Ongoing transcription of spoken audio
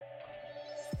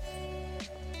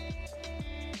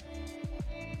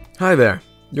Hi there.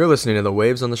 You're listening to the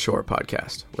Waves on the Shore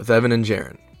podcast with Evan and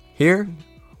Jaron. Here,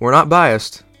 we're not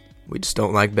biased. We just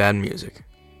don't like bad music.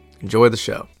 Enjoy the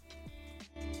show.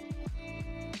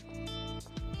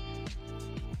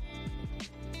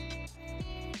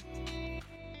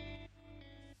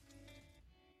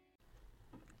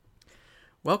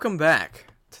 Welcome back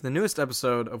to the newest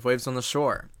episode of Waves on the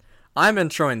Shore. I'm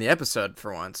introing the episode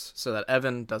for once so that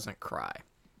Evan doesn't cry.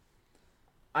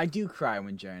 I do cry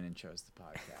when Jaron intros the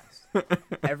podcast.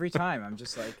 Every time, I'm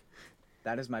just like,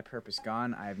 that is my purpose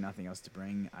gone. I have nothing else to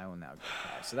bring. I will now go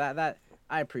cry. So that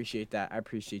I appreciate that. I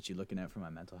appreciate you looking out for my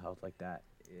mental health like that.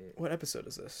 What episode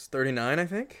is this? 39, I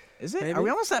think? Is it? Maybe? Are we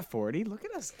almost at 40? Look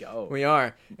at us go. We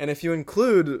are. And if you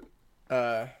include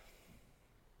all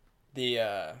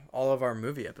of our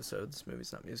movie episodes,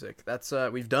 movies not music, that's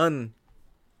we've done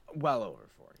well over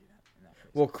 40.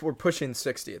 Well, we're pushing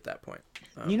 60 at that point.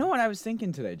 You know what I was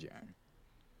thinking today, Jaron?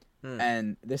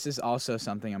 And this is also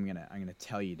something I'm gonna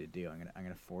tell you to do. I'm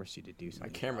gonna force you to do something.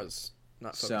 My camera's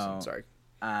not focusing. Sorry.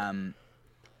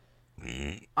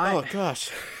 Oh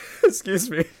gosh, excuse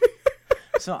me.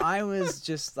 So I was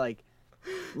just like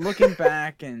looking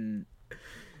back and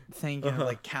thinking of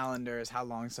like calendars, how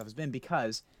long stuff has been,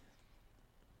 because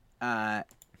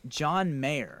John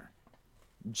Mayer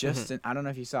just I don't know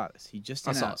if you saw this. He just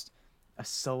announced a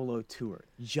solo tour.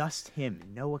 Just him,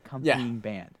 no accompanying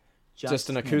band. Just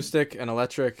an acoustic, an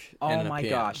electric, and a my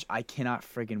piano. Gosh, I cannot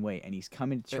friggin' wait. And he's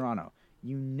coming to Toronto.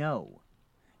 You know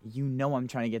I'm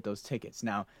trying to get those tickets.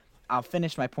 Now, I'll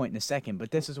finish my point in a second,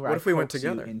 but this is where what if we went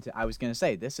together? I was going to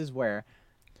say, this is where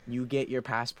you get your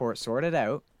passport sorted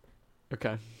out.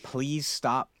 Okay. Please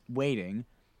stop waiting.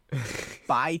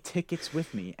 Buy tickets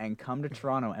with me and come to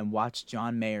Toronto and watch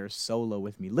John Mayer's solo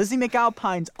with me. Lizzie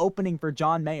McAlpine's opening for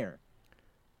John Mayer.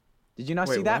 Did you not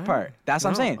see that part? That's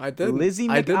what I'm saying. I didn't. Lizzie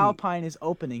McAlpine is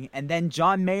opening, and then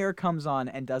John Mayer comes on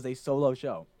and does a solo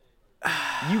show.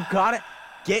 You gotta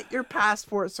get your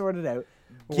passport sorted out.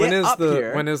 When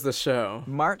is the show?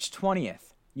 March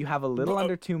 20th. You have a little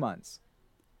under 2 months.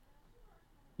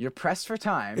 You're pressed for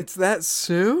time. It's that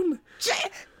soon?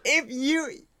 If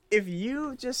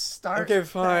you just start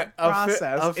fine. that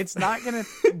process, it's not gonna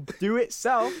do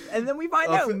itself, and then we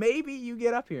find out. Maybe you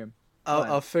get up here.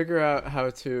 I'll figure out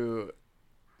how.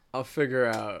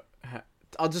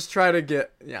 I'll just try to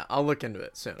get. Yeah, I'll look into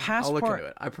it soon. I'll look into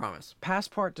it. I promise.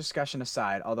 Passport discussion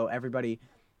aside, although everybody,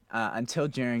 until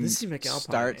Jaron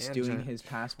starts doing his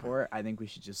passport, I think we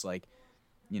should just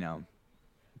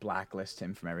blacklist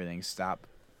him from everything. Stop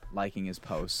liking his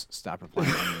posts. Stop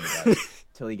replying to anything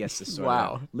till he gets this sorted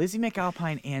out. Lizzie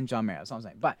McAlpine and John Mayer. That's what I'm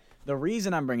saying. But the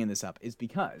reason I'm bringing this up is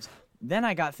because then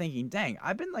I got thinking, dang,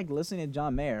 I've been listening to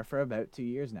John Mayer for about 2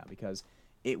 years now, because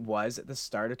it was at the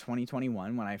start of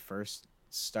 2021 when I first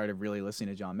started really listening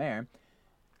to John Mayer.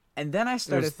 And then I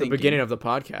started thinking, the beginning of the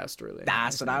podcast, really.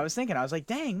 That's what I was thinking. I was like,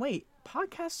 dang, wait,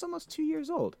 podcast's almost 2 years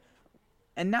old.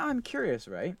 And now I'm curious,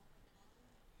 right?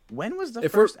 When was the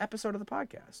first episode of the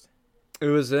podcast? It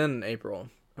was in April,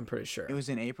 I'm pretty sure. It was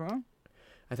in April?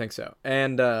 I think so.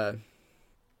 And I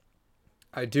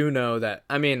do know that,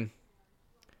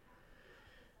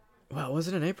 was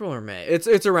it in April or May?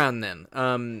 It's around then.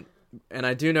 And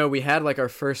I do know we had our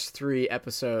first 3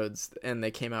 episodes, and they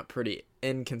came out pretty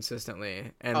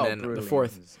inconsistently. And then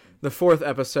the fourth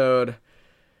episode,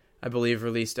 I believe,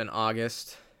 released in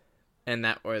August, and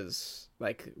that was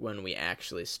when we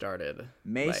actually started.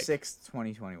 May 6th,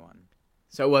 2021.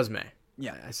 So it was May.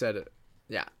 Yeah, I said it.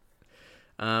 Yeah.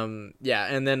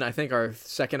 And then I think our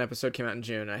second episode came out in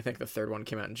June. And I think the third one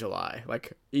came out in July,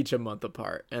 each a month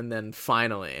apart. And then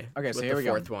finally, so here the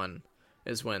fourth one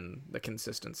is when the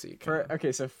consistency came.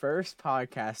 So first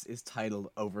podcast is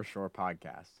titled Overshore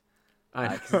Podcast. I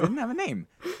know. 'Cause it didn't have a name.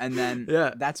 And then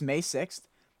that's May 6th.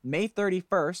 May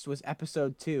 31st was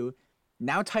episode 2,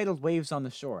 now titled Waves on the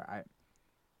Shore.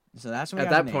 So that's when we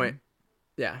got a name. Point,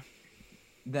 yeah.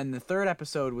 Then the third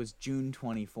episode was June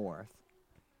 24th.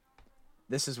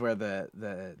 This is where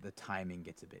the timing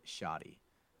gets a bit shoddy.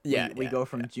 We go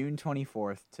from June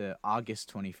 24th to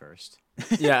August 21st.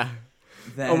 Yeah.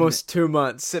 Then almost 2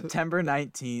 months. September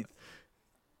 19th,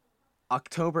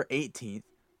 October 18th.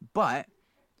 But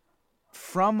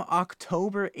from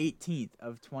October 18th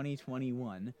of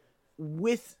 2021,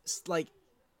 with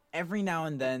every now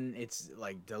and then it's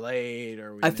delayed,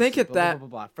 or I think at that blah,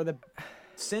 blah, blah, blah.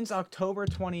 Since October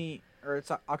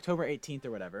 18th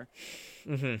or whatever.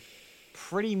 Mm-hmm.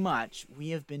 Pretty much, we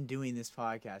have been doing this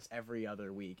podcast every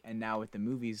other week, and now with the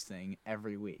movies thing,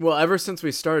 every week. Well, ever since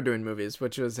we started doing movies,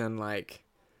 which was in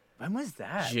when was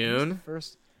that? June?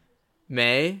 First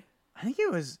May? I think it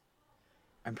was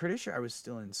I'm pretty sure I was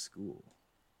still in school.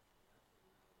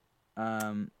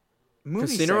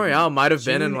 Casino Royale might have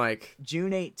been in like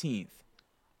June 18th.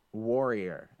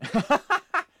 Warrior.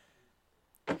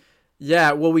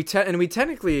 Yeah, well, we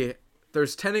technically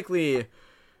there's technically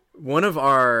one of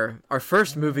our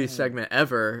first movie segment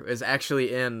ever is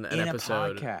actually in an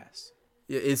episode. A podcast.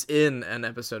 Is in an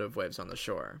episode of Waves on the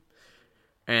Shore,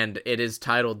 and it is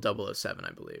titled 007,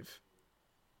 I believe.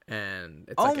 And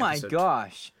it's oh my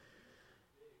gosh,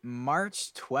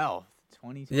 March 12th,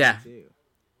 2022.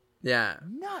 Yeah.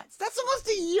 Nuts. That's almost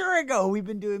a year ago. We've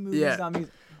been doing movies on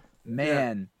music.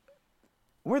 Man. Yeah.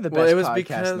 We're the best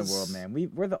podcast in the world,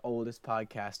 man. We're the oldest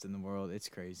podcast in the world. It's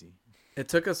crazy. It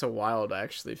took us a while to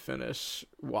actually finish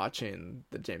watching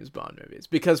the James Bond movies.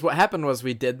 Because what happened was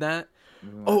we did that.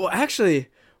 Oh, actually,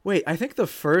 wait. I think the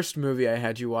first movie I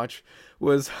had you watch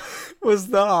was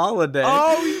The Holiday.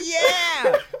 Oh,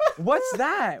 yeah! What's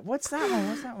that? What's that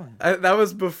one? That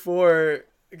was before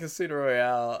Casino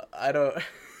Royale. I don't...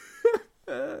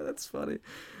 that's funny.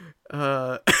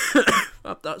 I'm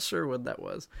not sure when that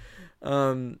was.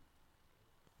 But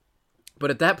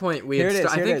at that point we it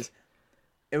is.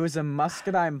 It was a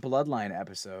Muscadine Bloodline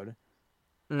episode,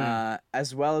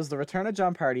 as well as the return of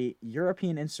John Party,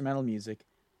 European instrumental music,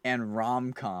 and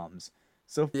rom-coms.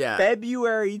 So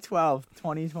February 12th,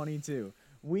 2022.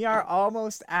 We are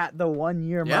almost at the 1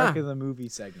 year mark of the movie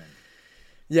segment.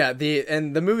 Yeah,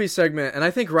 the movie segment, and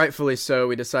I think rightfully so,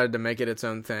 we decided to make it its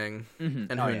own thing.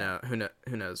 Mm-hmm. And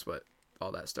who knows what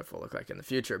all that stuff will look like in the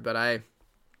future. But I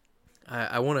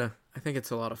think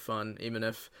it's a lot of fun, even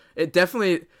if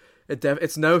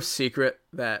it's no secret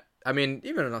that, I mean,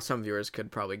 even some viewers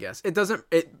could probably guess.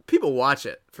 People watch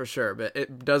it for sure, but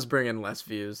it does bring in less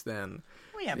views than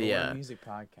but we're a music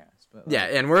podcast. But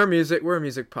and we're a music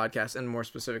podcast, and more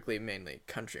specifically, mainly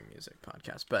country music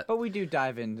podcast. But we do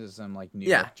dive into some like New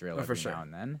York drill every now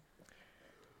and then.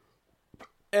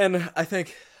 And I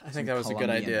think that was a good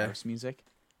idea. House music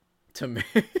to me.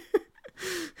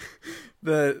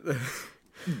 the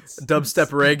dubstep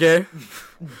reggae.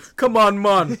 Come on,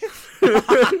 man.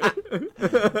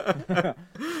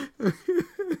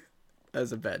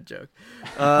 That's a bad joke.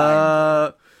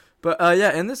 But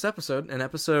in this episode,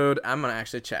 I'm gonna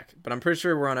actually check, but I'm pretty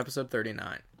sure we're on episode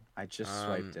 39. I just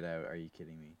swiped it out. Are you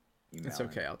kidding me? It's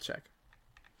okay. I'll check.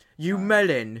 You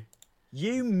melon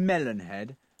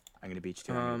head. I'm gonna beat you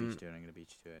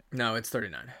to it. No, it's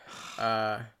 39.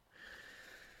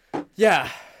 Yeah.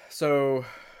 So,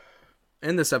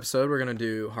 in this episode, we're gonna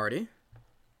do Hardy,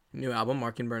 new album,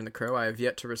 Mark and Burn the Crow. I have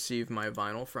yet to receive my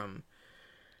vinyl from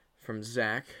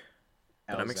Zach,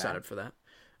 but I'm excited for that.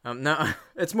 No,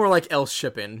 it's more like L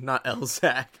shipping, not L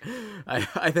Zach.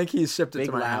 I think he shipped it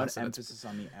to my house. Big loud emphasis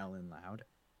on the L in loud.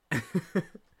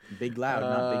 Big loud,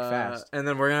 not big fast. And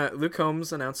then Luke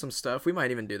Combs announced some stuff. We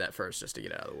might even do that first just to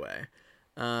get it out of the way.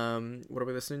 What are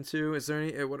we listening to? Is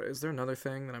there another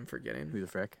thing that I'm forgetting? Who the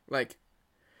frick?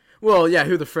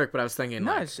 Who the frick? But I was thinking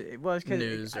it's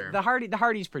news or the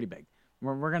Hardy's pretty big.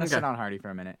 We're gonna sit on Hardy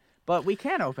for a minute, but we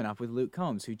can open up with Luke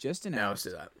Combs, who just announced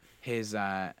his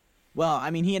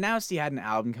he announced he had an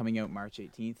album coming out March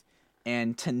 18th,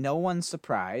 and to no one's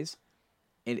surprise,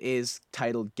 it is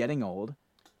titled "Getting Old,"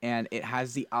 and it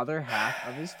has the other half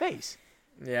of his face.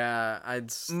 Yeah,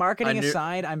 marketing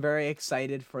aside, I'm very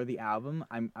excited for the album.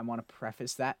 I want to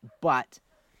preface that, but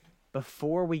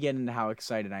before we get into how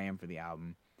excited I am for the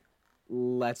album,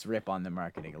 let's rip on the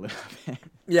marketing a little bit.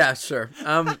 Yeah, sure.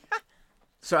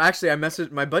 So actually, I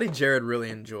messaged my buddy Jared. Really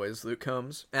enjoys Luke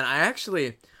Combs, and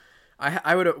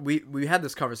we had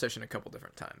this conversation a couple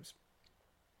different times.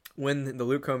 When the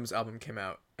Luke Combs album came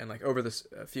out, and like over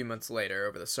a few months later,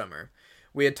 over the summer,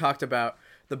 we had talked about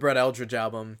the Brett Eldredge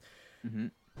album. Mm-hmm.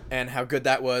 And how good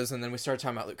that was, and then we started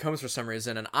talking about Luke Combs for some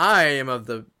reason, and I am of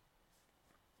the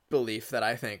belief that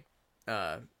I think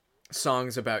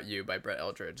Songs About You by Brett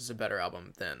Eldredge is a better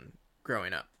album than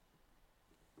Growing Up.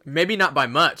 Maybe not by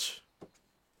much,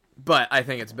 but I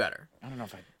think it's better. I don't know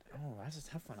if that's a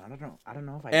tough one. I don't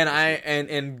know if I.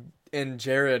 And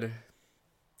Jared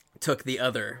took the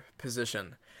other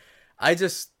position. I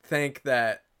just think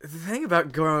that the thing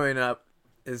about Growing Up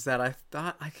is that I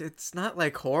thought it's not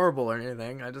like horrible or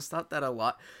anything. I just thought that a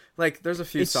lot. Like there's a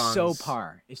few songs. It's so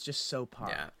par. It's just so par.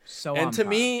 Yeah. So. And to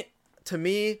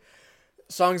me,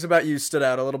 Songs About You stood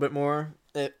out a little bit more.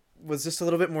 It was just a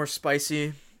little bit more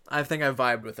spicy. I think I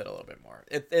vibed with it a little bit more.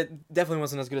 It definitely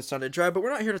wasn't as good as Sunday Drive, but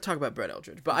we're not here to talk about Brett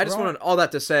Eldredge. But I just wanted all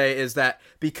that to say is that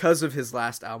because of his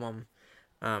last album,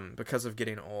 because of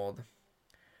Getting Old,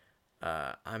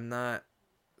 I'm not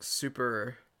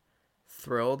super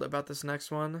thrilled about this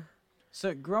next one.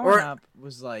 So Growing Up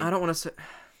was like, I don't want to say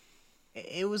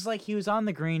it was like he was on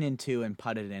the green in 2 and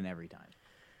putted in every time.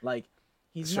 Like,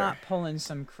 he's not pulling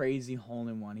some crazy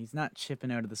hole-in-one. He's not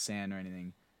chipping out of the sand or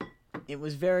anything. It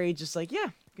was very just like, yeah,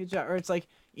 good job. Or it's like,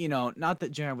 you know, not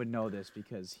that Jared would know this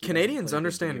because Canadians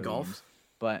understand golf. Games,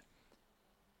 but,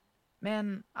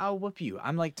 man, I'll whoop you.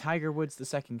 I'm like Tiger Woods' The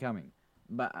Second Coming,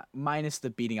 but minus the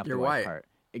beating up the wife part.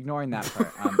 Ignoring that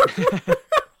part.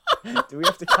 Do we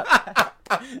have to cut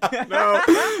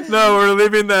that? No, we're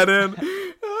leaving that in.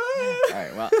 All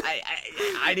right, well,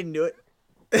 I didn't do it.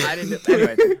 I didn't do it.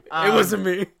 Anyway, it wasn't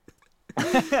me.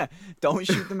 Don't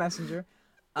shoot the messenger.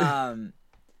 I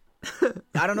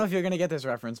don't know if you're going to get this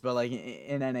reference, but like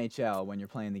in NHL, when you're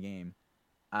playing the game,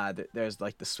 there's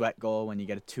like the sweat goal. When you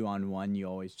get a 2-on-1, you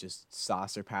always just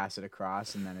saucer pass it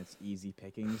across, and then it's easy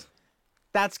pickings.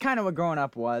 That's kind of what growing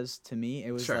up was to me.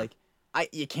 It was like,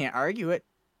 you can't argue it.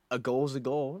 A goal's a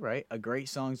goal, right? A great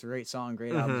song's a great song,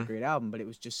 great album's a great album, but it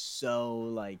was just so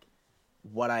like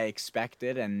what I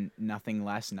expected and nothing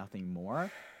less, nothing more.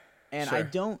 And I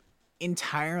don't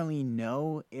entirely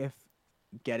know if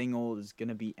Getting Old is going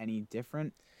to be any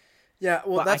different. Yeah,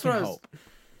 well, that's what I hope.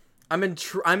 I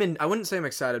wouldn't say I'm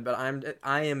excited, but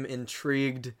I am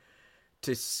intrigued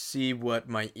to see what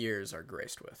my ears are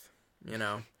graced with, you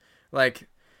know? Like,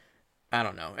 I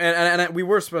don't know. And we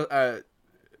were supposed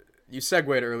you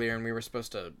segued earlier, and we were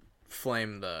supposed to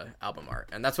flame the album art,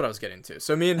 and that's what I was getting to.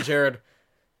 So me and Jared,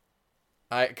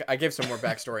 I gave some more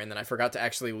backstory, and then I forgot to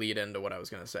actually lead into what I was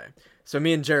going to say. So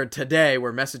me and Jared today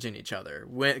were messaging each other,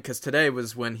 because today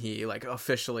was when he like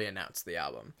officially announced the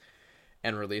album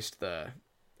and released the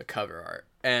cover art.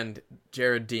 And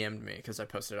Jared DM'd me because I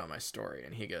posted it on my story,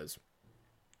 and he goes,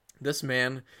 "This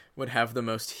man would have the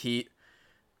most heat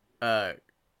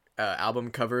album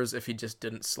covers if he just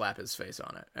didn't slap his face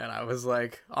on it." And I was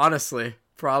like, honestly,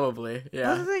 probably, yeah.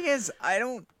 Well, the thing is, I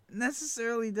don't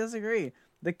necessarily disagree.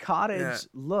 The cottage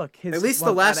look, at least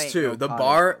the last two, the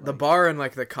bar and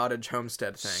like the cottage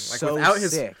homestead thing, like so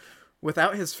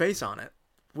without his face on it,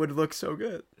 would look so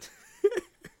good.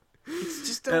 It's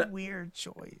just a weird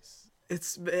choice.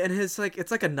 It's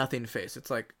like a nothing face. It's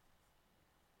like,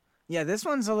 yeah, this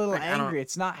one's a little angry.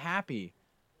 It's not happy.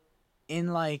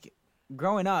 In like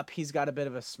growing up, he's got a bit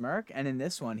of a smirk, and in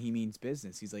this one, he means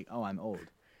business. He's like, "Oh, I'm old."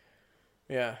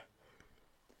 Yeah.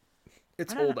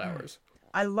 It's old hours.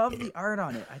 I love the art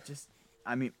on it.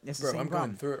 I mean, it's the same problem. I'm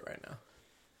going through it right now.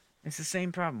 It's the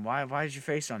same problem. Why is your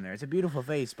face on there? It's a beautiful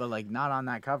face, but like not on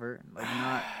that cover. Like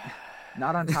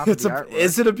not on top of the artwork.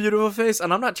 Is it a beautiful face?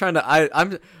 And I'm not trying to.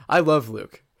 I love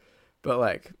Luke, but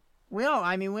like we all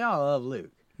love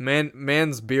Luke.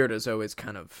 Man's beard is always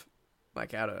kind of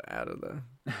like out of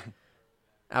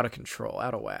control,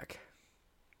 out of whack.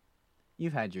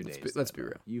 You've had your days. Let's be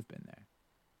real. You've been there.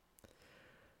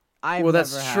 I've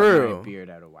never had my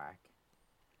beard out of whack.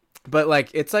 But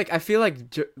like, it's like I feel like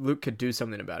Luke could do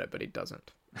something about it, but he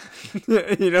doesn't.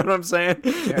 You know what I'm saying?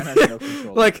 No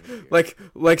control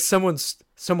like someone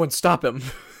stop him.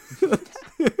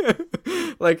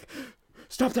 Like,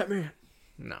 stop that man.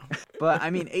 No. But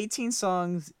I mean, 18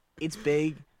 songs. It's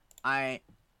big. I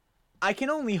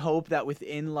can only hope that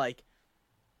within like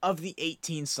of the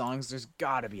 18 songs, there's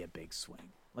got to be a big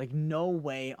swing. Like, no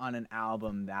way on an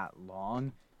album that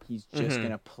long he's just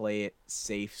gonna play it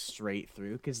safe straight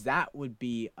through, because that would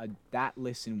be that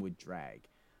listen would drag.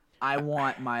 I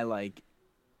want my like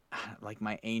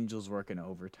my Angels Working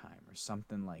Overtime or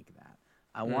something like that.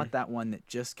 I want that one that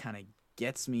just kind of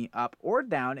gets me up or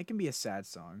down. It can be a sad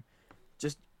song,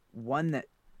 just one that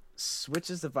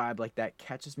switches the vibe, like that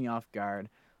catches me off guard,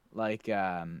 like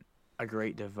A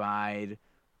Great Divide,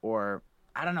 or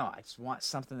I don't know. I just want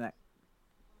something that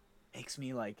makes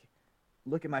me like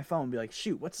look at my phone and be like,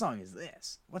 shoot, what song is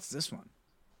this? What's this one?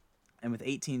 And with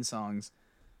 18 songs,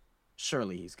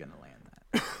 surely he's going to land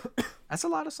that. That's a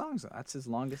lot of songs, though. That's his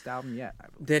longest album yet, I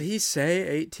believe. Did he say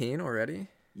 18 already?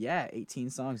 Yeah,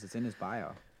 18 songs. It's in his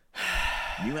bio.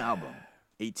 New album,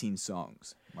 18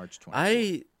 songs, March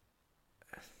 20th.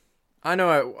 I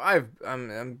know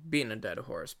I'm beating a dead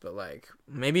horse, but like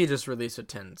maybe just release a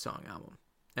 10-song album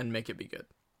and make it be good.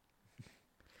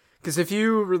 Because if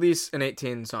you release an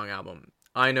 18-song album,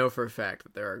 I know for a fact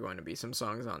that there are going to be some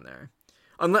songs on there.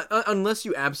 Unless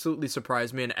you absolutely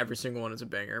surprise me and every single one is a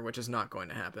banger, which is not going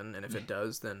to happen. And if it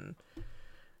does, then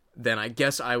I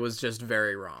guess I was just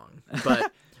very wrong.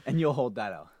 But and you'll hold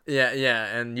that out.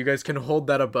 Yeah, and you guys can hold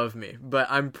that above me. But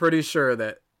I'm pretty sure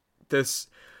that this,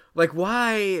 like,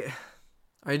 why?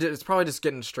 It's probably just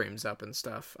getting streams up and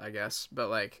stuff, I guess. But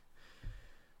like,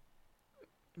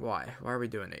 why? Why are we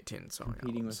doing 18-song albums?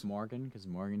 Competing with Morgan, because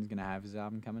Morgan's gonna have his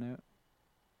album coming out.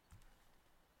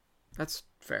 That's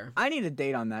fair. I need a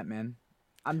date on that, man.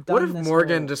 I'm done. What if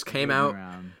Morgan just came out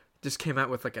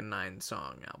with like a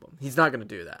 9-song album? He's not gonna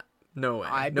do that. No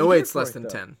way. No way it's less than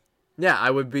 10. Yeah,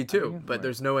 I would be too, but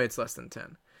there's no way it's less than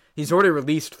 10. He's already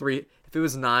released 3. If it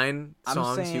was 9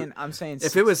 songs, I'm saying. If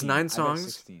 16. It was 9 songs,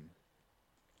 16.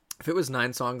 If it was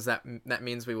 9 songs, that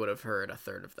means we would have heard a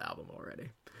third of the album already.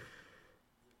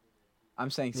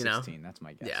 I'm saying 16. That's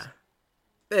my guess. Yeah,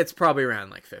 it's probably around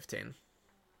like 15,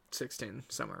 16,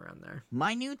 somewhere around there.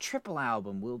 My new triple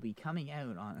album will be coming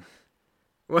out on.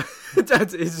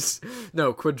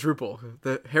 No, quadruple.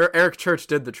 Eric Church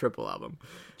did the triple album.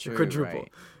 True, quadruple.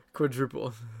 Right.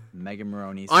 Quadruple. Megan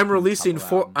Maroney's. I'm releasing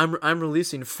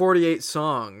 48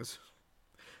 songs.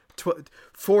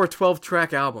 4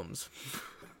 12-track albums.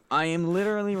 I am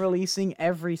literally releasing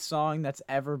every song that's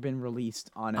ever been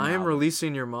released on an album. I am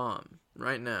releasing your mom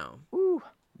right now. Ooh,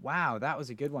 wow, that was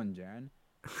a good one, Jaron.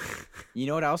 You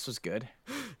know what else was good?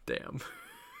 Damn.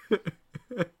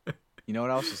 You know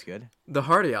what else is good? The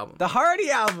Hardy album. The Hardy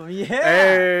album, yeah.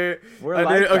 Hey, we're like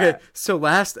that. Okay, so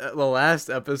the last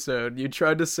episode, you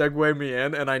tried to segue me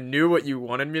in, and I knew what you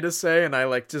wanted me to say, and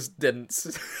I just didn't.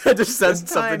 I just said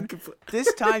something.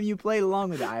 This time you played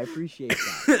along with it. I appreciate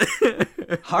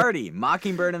that. Hardy,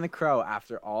 Mockingbird and the Crow.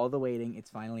 After all the waiting, it's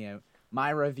finally out.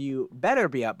 My review better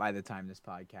be up by the time this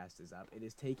podcast is up. It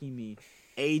is taking me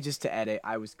ages to edit.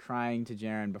 I was crying to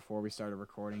Jaron before we started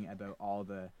recording about all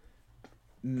the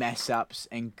mess ups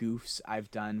and goofs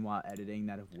I've done while editing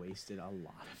that have wasted a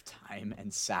lot of time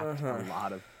and sapped a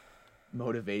lot of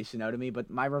motivation out of me,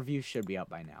 but my review should be up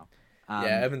by now.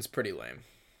 Yeah, Evan's pretty lame.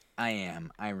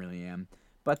 I really am.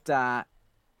 But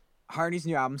Hardy's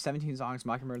new album, 17 songs,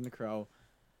 Mockingbird and the Crow.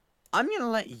 I'm going to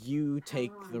let you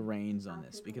take the reins on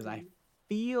this because I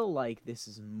feel like this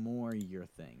is more your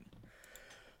thing.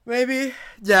 Maybe.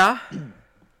 Yeah.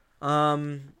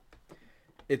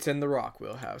 It's in the rock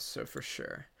wheelhouse, so for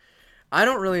sure. I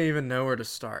don't really even know where to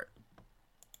start.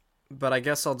 But I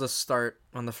guess I'll just start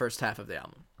on the first half of the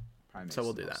album. So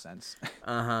we'll do that. Sense.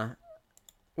 Well,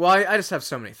 I just have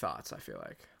so many thoughts, I feel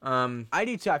like. I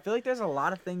do too. I feel like there's a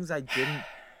lot of things I didn't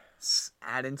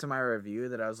add into my review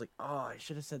that I was like, oh, I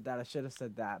should have said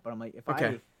that. But I'm like, if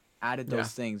I added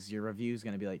those things, your review is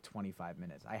going to be like 25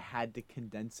 minutes. I had to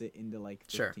condense it into like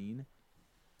 15. Sure.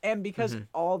 And because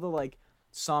all the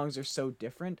songs are so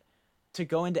different, to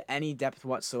go into any depth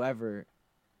whatsoever,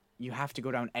 you have to go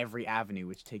down every avenue,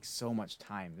 which takes so much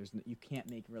time. You can't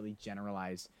make really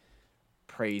generalized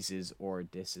praises or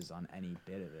disses on any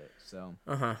bit of it. So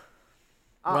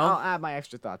I'll add my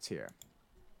extra thoughts here.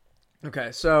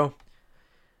 Okay, so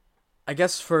I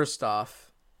guess first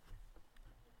off,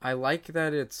 I like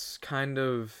that it's kind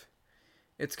of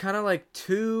like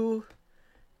 2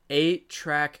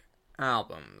 8-track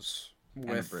albums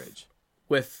with a bridge.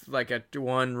 With like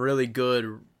one really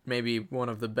good, maybe one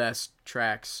of the best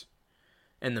tracks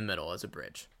in the middle as a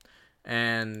bridge.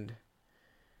 And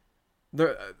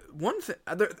the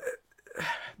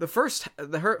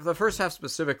first half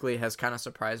specifically has kind of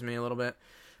surprised me a little bit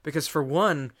because for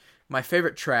one, my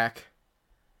favorite track.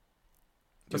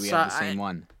 Do we have the same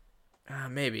one?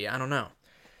 Maybe, I don't know.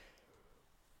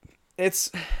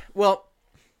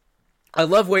 I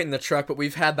love Wait in the Truck, but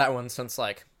we've had that one since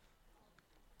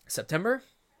September.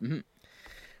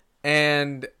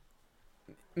 And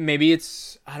maybe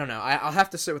I don't know. I'll have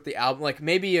to sit with the album.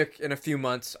 Maybe in a few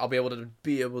months I'll be able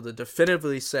to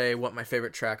definitively say what my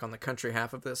favorite track on the country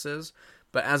half of this is.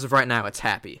 But as of right now, it's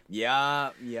Happy.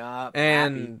 Yeah.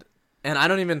 And I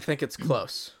don't even think it's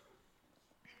close.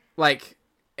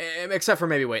 Except for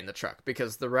maybe Wait in the Truck,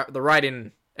 because the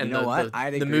writing and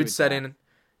the mood setting,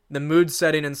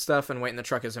 and stuff, and Wait in the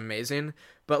Truck is amazing.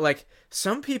 But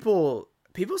some people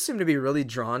seem to be really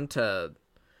drawn to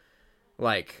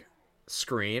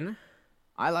Screen.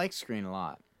 I like Screen a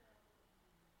lot.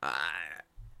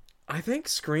 I think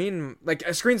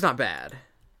Screen's not bad.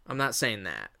 I'm not saying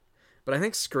that. But I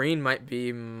think Screen might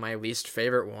be my least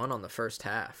favorite one on the first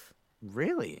half.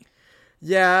 Really?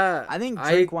 Yeah. I think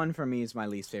Drink One for me is my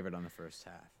least favorite on the first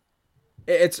half.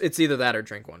 It's either that or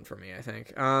Drink One for me, I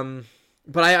think.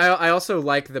 But I also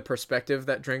like the perspective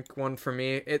that Drink One for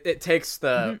me. It takes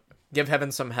the Give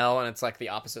Heaven Some Hell, and it's the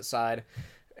opposite side.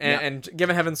 And Give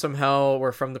Heaven Some Hell,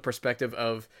 we're from the perspective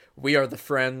of we are the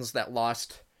friends that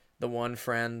lost the one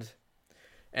friend,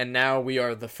 and now we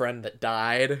are the friend that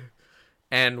died.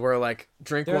 And we're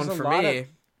drink one for me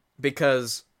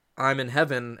because I'm in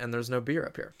heaven and there's no beer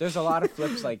up here. There's a lot of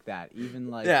flips like that. Even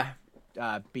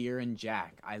Beer and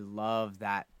Jack. I love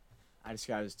that. I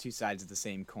describe it as 2 sides of the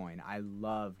same coin. I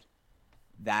loved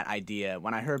that idea.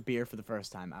 When I heard Beer for the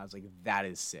first time, I was like, that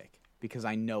is sick. Because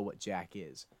I know what Jack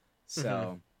is.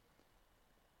 So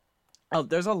Oh,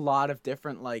 there's a lot of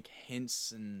different like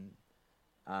hints and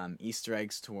Easter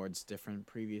eggs towards different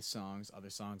previous songs, other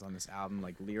songs on this album,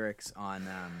 like lyrics on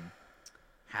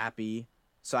Happy.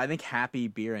 So I think Happy,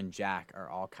 Beer, and Jack are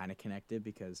all kind of connected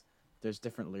because there's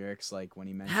different lyrics, like when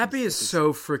he mentions Happy is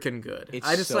so freaking good.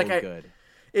 It's good.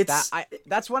 It's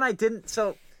that's when I didn't.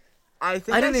 So I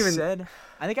think I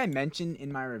think I mentioned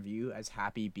in my review as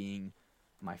Happy being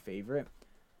my favorite,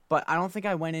 but I don't think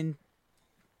I went in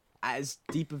as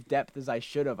deep of depth as I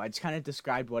should have. I just kind of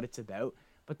described what it's about.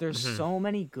 But there's so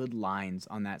many good lines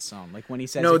on that song. Like when he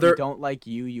says, if you don't like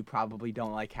you probably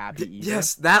don't like Happy either.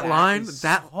 Yes, that line.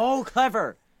 That so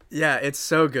clever. Yeah, it's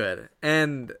so good.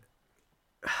 And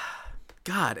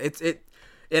God, it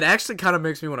actually kind of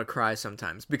makes me want to cry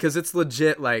sometimes because it's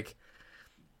legit like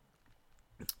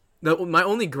my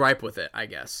only gripe with it, I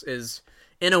guess, is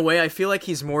in a way I feel like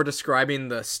he's more describing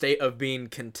the state of being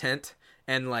content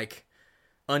and like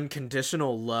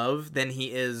unconditional love than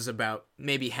he is about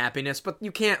maybe happiness, but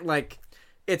you can't like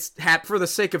it's for the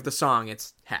sake of the song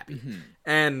it's happy.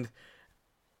 And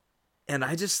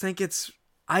I just think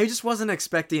I just wasn't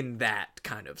expecting that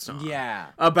kind of song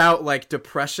about like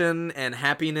depression and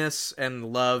happiness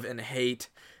and love and hate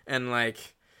and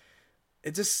like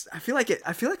it just I feel like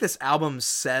this album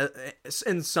says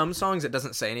in some songs it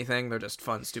doesn't say anything, they're just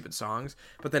fun stupid songs,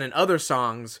 but then in other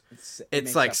songs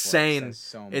it's like saying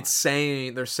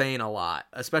they're saying a lot,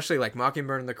 especially like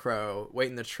Mockingbird and the Crow,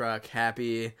 Wait in the Truck,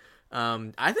 Happy.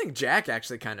 I think Jack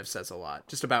actually kind of says a lot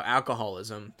just about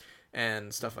alcoholism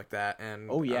and stuff like that, and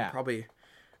probably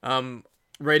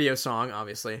Radio Song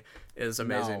obviously is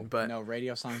amazing, but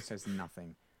Radio Song says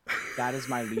nothing. That is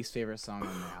my least favorite song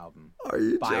on the album. Are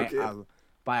you joking?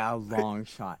 By a long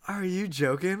shot. Are you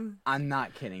joking? I'm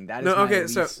not kidding. That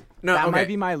is might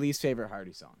be my least favorite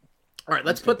Hardy song. All right,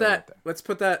 let's put that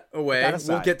away.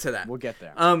 We'll get to that. We'll get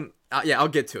there. I'll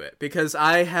get to it because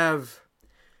I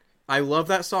love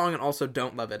that song and also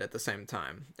don't love it at the same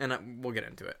time, and we'll get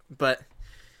into it. But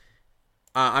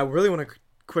I really want to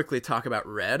quickly talk about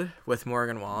Red with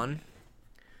Morgan Wallen.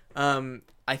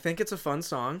 I think it's a fun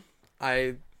song.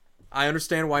 I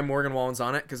understand why Morgan Wallen's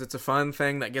on it because it's a fun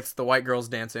thing that gets the white girls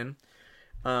dancing.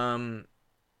 And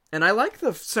I like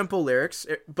the simple lyrics,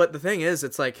 but the thing is,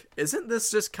 it's like, isn't this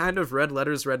just kind of Red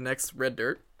Letters, Rednecks, Red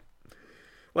Dirt?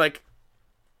 Like,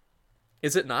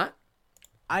 is it not?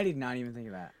 I did not even think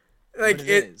of that. Like, it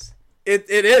is. It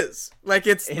is like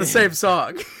it's the same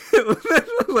song.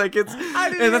 Like it's. I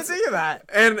didn't even think of that.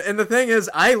 And the thing is,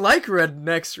 I like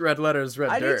Rednecks, Red Letters,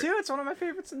 Red Dirt. I do too. It's one of my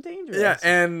favorites in Dangerous. Yeah,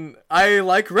 and I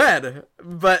like Red,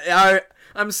 but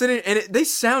I'm sitting and they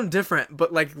sound different,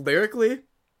 but like lyrically,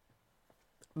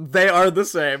 they are the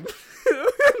same.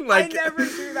 Like, I never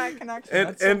drew that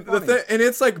connection. And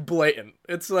it's like blatant.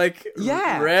 It's like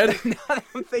Red. Now that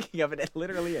I'm thinking of it, it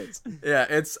literally is.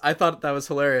 Yeah, I thought that was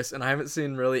hilarious, and I haven't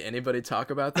seen really anybody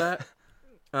talk about that.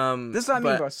 This is what I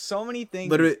mean, bro. So many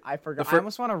things I forgot. I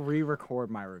almost want to re-record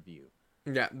my review.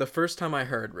 Yeah, the first time I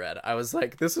heard Red, I was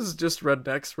like, "This is just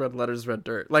Rednecks, Red Letters, Red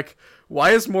Dirt." Like,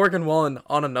 why is Morgan Wallen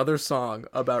on another song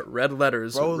about red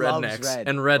letters, rednecks,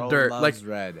 and red dirt? Like,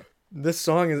 red. This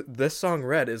song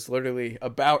Red is literally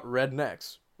about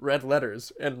rednecks, red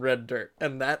letters, and red dirt,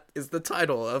 and that is the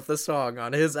title of the song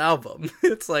on his album.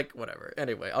 It's like whatever.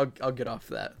 Anyway, I'll get off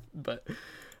that, but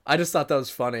I just thought that was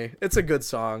funny. It's a good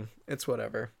song. It's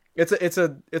whatever. It's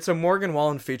a Morgan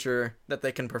Wallen feature that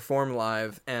they can perform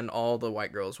live, and all the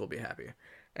white girls will be happy.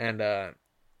 And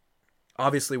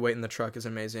obviously, Wait in the Truck is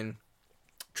amazing.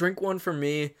 Drink One for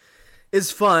me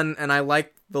is fun, and I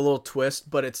like the little twist,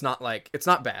 but it's not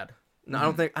bad.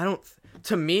 No,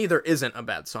 to me, there isn't a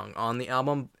bad song on the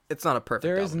album. It's not a perfect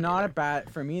album.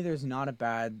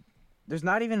 There's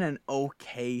not even an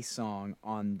okay song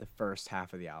on the first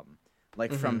half of the album.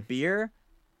 Like from Beer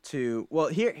to, well,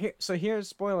 here's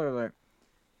spoiler alert.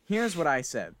 Here's what I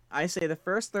said. I say the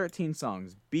first 13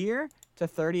 songs, Beer to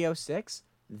 3006,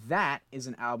 that is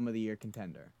an album of the year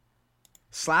contender.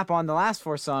 Slap on the last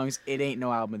 4 songs, it ain't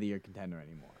no album of the year contender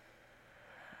anymore.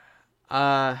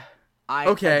 I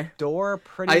adore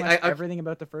pretty much everything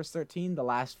about the first 13. The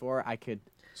last 4 I could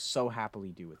so happily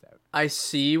do without. I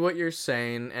see what you're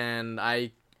saying, and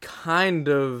I kind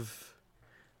of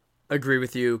agree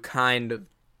with you, kind of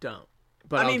don't.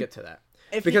 But I'll get to that.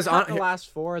 If you cut the last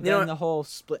 4, then the whole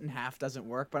split in half doesn't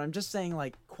work. But I'm just saying,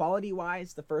 like,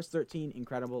 quality-wise, the first 13,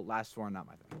 incredible. Last 4, not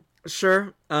my thing.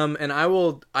 Sure. And I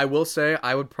will say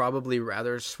I would probably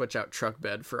rather switch out Truck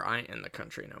Bed for I Ain't in the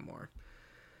Country No More.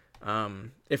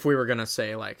 If we were gonna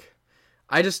say, like,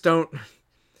 I just don't.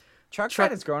 Truck Bed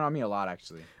has grown on me a lot,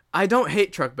 actually. I don't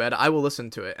hate Truck Bed. I will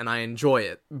listen to it and I enjoy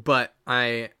it, but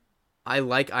I I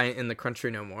like I Ain't in the Country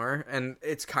No More, and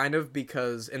it's kind of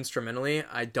because instrumentally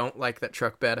I don't like that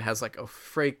Truck Bed has like a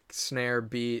fake snare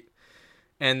beat,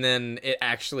 and then it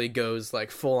actually goes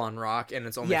like full on rock, and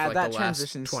it's only for like the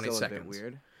last 20 seconds. A bit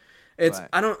weird.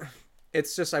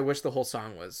 It's just I wish the whole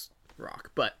song was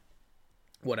rock, but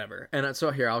whatever. And so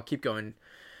here I'll keep going.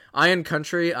 Iron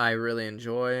Country I really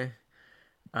enjoy.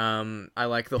 I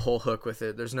like the whole hook with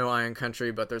it. There's no Iron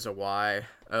Country, but there's a Y-O-U.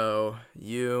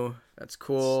 That's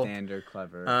cool. Standard,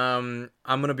 clever. I'm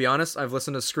gonna be honest. I've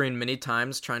listened to Screen many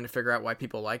times trying to figure out why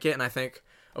people like it, and I think,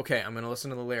 okay, I'm gonna listen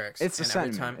to the lyrics. It's the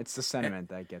sentiment. It's the sentiment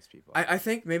that gets people. I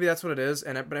think maybe that's what it is.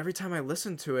 But every time I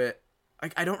listen to it,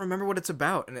 I don't remember what it's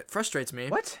about, and it frustrates me.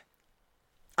 What?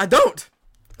 I don't.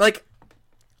 Like,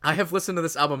 I have listened to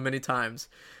this album many times,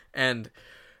 and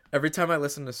every time I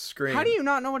listen to Scream... How do you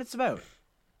not know what it's about?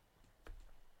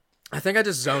 I think I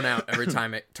just zone out every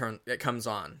time it comes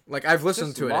on. Like, I've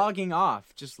listened to it. Logging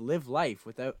off. Just live life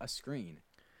without a screen.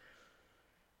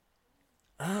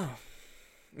 Oh.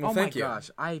 Well, thank you.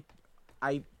 Gosh. I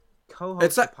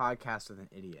co-host a podcast with an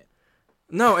idiot.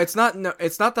 No, it's not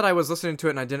that I was listening to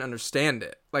it and I didn't understand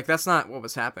it. Like, that's not what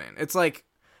was happening. It's like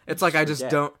I just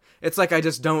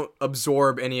don't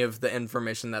absorb any of the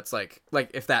information that's like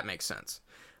if that makes sense.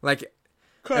 Like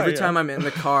every time I'm in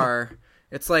the car,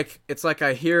 it's like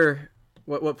I hear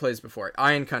what plays before it?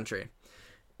 Iron Country.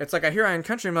 It's like I hear Iron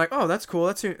Country, I'm like, "Oh, that's cool.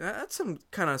 That's some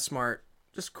kind of smart,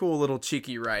 just cool little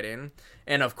cheeky writing."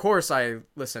 And of course I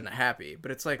listen to Happy,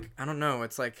 but it's like I don't know,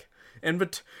 it's like in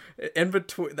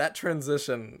between that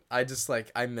transition, I just like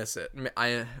I miss it.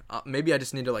 Maybe I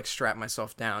just need to like strap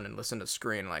myself down and listen to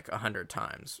Screen like 100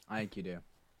 times. I think you do.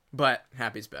 But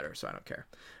Happy's better, so I don't care.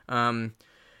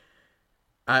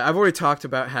 I've already talked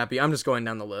about Happy. I'm just going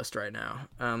down the list right now.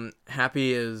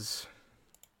 Happy is...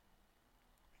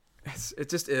 It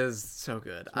just is so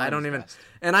good. I don't even... Best.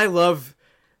 And I love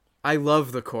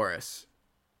the chorus.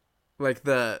 Like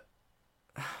the...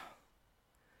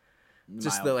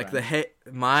 Just the, like, the, hey,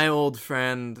 my old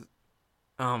friend...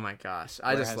 Oh my gosh.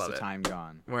 I just love it. Where has the time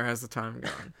gone? Where has the time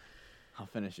gone? I'll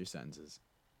finish your sentences.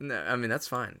 No, I mean, that's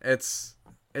fine. It's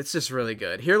just really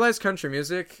good. Here Lies Country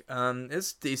Music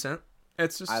is decent.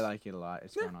 It's just... I like it a lot.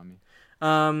 It's grown on me.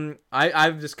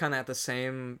 I'm just kind of at the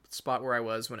same spot where I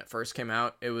was when it first came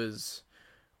out. It was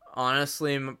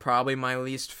honestly probably my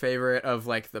least favorite of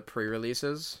like the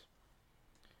pre-releases.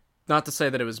 Not to say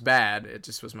that it was bad. It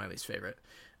just was my least favorite.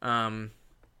 And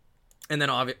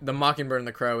then the Mockingbird and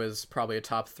the Crow is probably a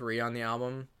top 3 on the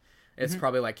album. It's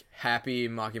probably like Happy,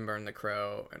 Mockingbird and the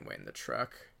Crow, and Wait in the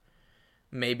Truck.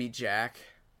 Maybe Jack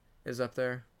is up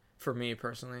there for me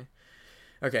personally.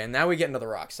 Okay, now we get into the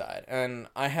rock side, and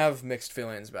I have mixed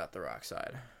feelings about the rock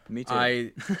side. Me too.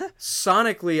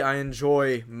 Sonically, I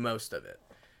enjoy most of it.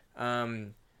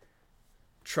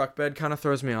 Truck Bed kind of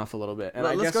throws me off a little bit. And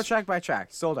let's go track by track.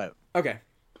 Sold Out. Okay,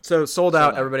 so Sold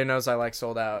Out. Everybody knows I like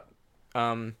Sold Out.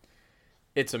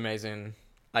 It's amazing.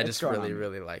 I just really,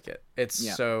 really like it.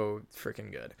 It's so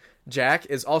freaking good. Jack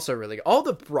is also really good. All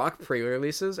the rock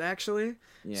pre-releases, actually.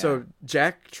 Yeah. So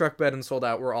Jack, Truck Bed, and Sold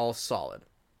Out were all solid.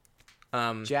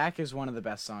 Jack is one of the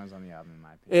best songs on the album, in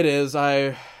my opinion. It is.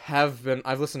 I've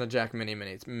listened to Jack many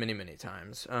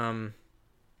times. And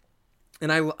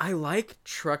I like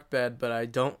Truck Bed, but I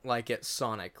don't like it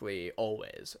sonically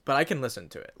always. But I can listen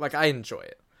to it. Like I enjoy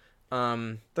it.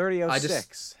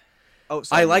 3006. Oh,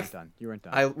 sorry, you weren't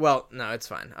done. Well, no, it's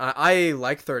fine. I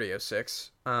like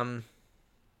 3006.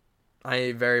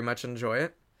 I very much enjoy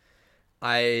it.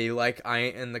 I like I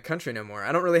Ain't in the Country No More.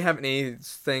 I don't really have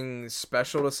anything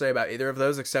special to say about either of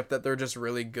those, except that they're just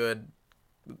really good.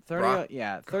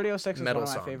 3006 is one of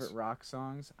my favorite rock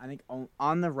songs. I think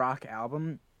on the rock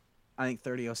album, I think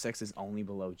 3006 is only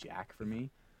below Jack for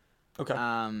me. Okay.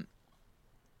 I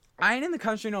Ain't in the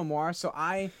Country No More, so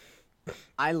I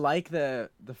like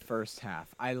the first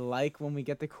half. I like when we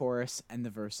get the chorus and the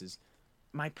verses.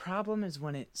 My problem is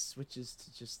when it switches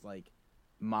to just like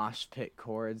mosh pit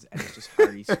chords and it's just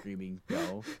Hardy screaming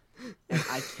go. And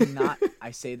I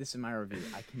say this in my review,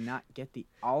 I cannot get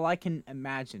all I can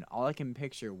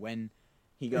picture when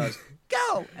he goes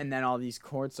go and then all these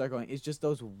chords start going is just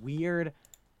those weird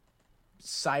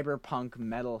cyberpunk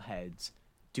metalheads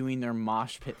doing their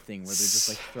mosh pit thing where they're just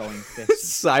like throwing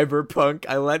fists. Cyberpunk.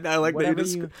 I like that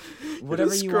you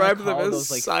describe them as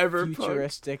those, like, cyberpunk,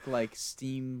 futuristic, like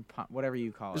steampunk, whatever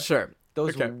you call it. Sure.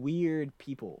 Those weird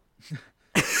people.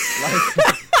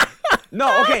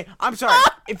 No, okay, I'm sorry.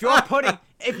 If you're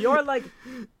like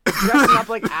dressing up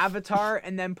like Avatar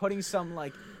and then putting some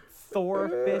like Thor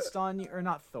fist on you, or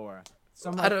not Thor,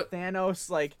 some like Thanos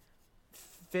like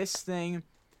fist thing,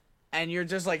 and you're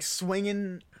just like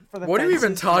swinging for the. What are you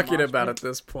even talking about at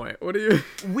this point? What are you?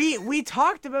 We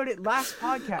talked about it last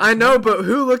podcast. I know, but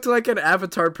who looked like an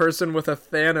Avatar person with a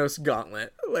Thanos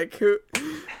gauntlet? Like who?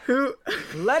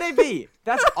 Let it be.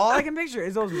 That's all I can picture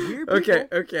is those weird people.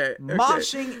 Okay.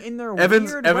 Moshing in their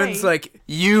weird Evan's way. like,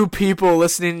 you people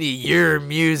listening to your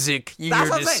music. That's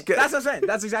what I'm saying. That's what I'm saying.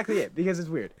 That's exactly it because it's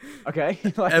weird. Okay.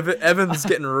 Like, Evan's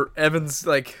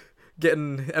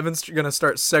gonna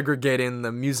start segregating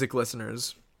the music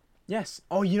listeners. Yes.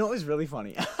 Oh, you know what was really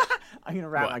funny? I'm gonna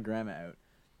rat my grandma out.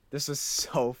 This was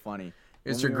so funny.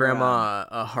 Is your grandma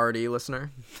a Hardy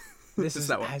listener? This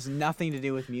has nothing to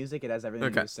do with music. It has everything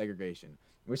to do with segregation,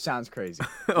 which sounds crazy.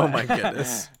 Oh my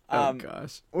goodness. Oh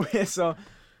gosh. So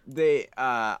they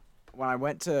when I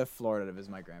went to Florida to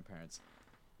visit my grandparents,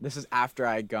 this is after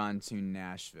I had gone to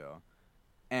Nashville,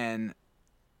 and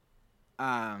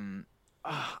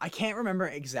I can't remember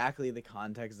exactly the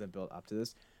context that built up to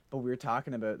this, but we were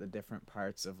talking about the different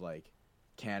parts of like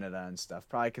Canada and stuff.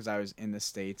 Probably because I was in the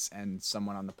States and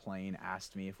someone on the plane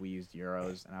asked me if we used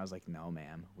euros, and I was like, "No,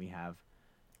 ma'am, we have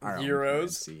our own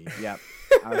currency." Yep.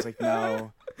 I was like,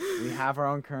 "No, we have our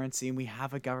own currency and we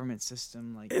have a government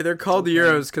system." Like they're called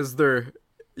euros because they're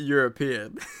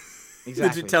European. Exactly.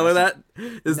 Did you tell her that?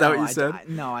 Is that what you said?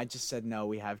 No, I just said no.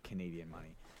 We have Canadian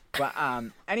money. But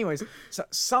anyways, so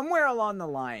somewhere along the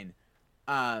line,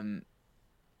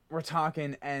 we're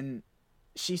talking and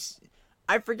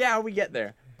I forget how we get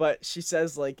there, but she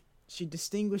says like she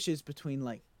distinguishes between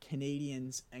like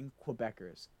Canadians and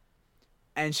Quebecers,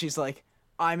 and she's like,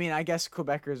 I mean, I guess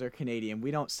Quebecers are Canadian.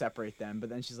 We don't separate them. But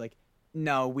then she's like,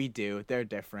 no, we do. They're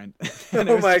different.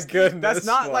 Oh my goodness! That's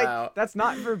not that's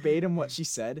not verbatim what she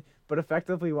said, but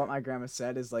effectively what my grandma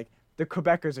said is like, the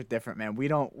Quebecers are different, man. We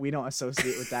don't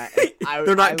associate with that.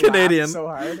 They're not Canadian. So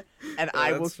hard, and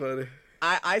that's funny.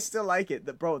 I still like it.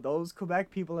 Bro, those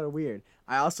Quebec people are weird.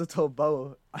 I also told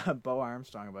Bo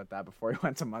Armstrong about that before he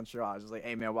went to Montreal. I was just like,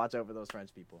 hey man, watch out for those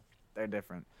French people. They're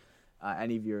different.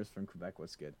 Any viewers from Quebec,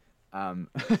 what's good?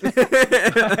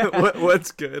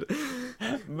 What's good?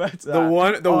 But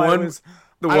the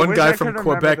one guy from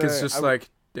Quebec is just like,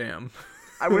 damn.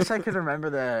 I wish I could remember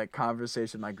the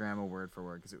conversation with my grandma word for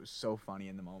word because it was so funny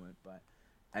in the moment. But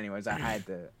anyways, I had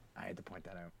to point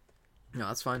that out. No,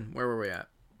 that's fine. Where were we at?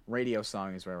 Radio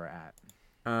song is where we're at.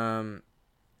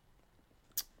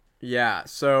 Yeah,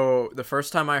 so the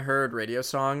first time I heard Radio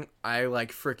Song, I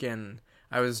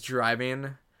was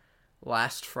driving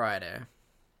last Friday.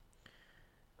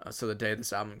 So the day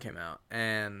this album came out,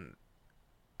 and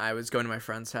I was going to my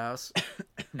friend's house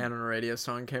and a Radio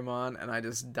Song came on and I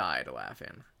just died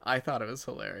laughing. I thought it was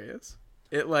hilarious.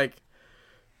 It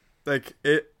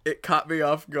it caught me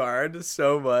off guard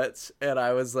so much, and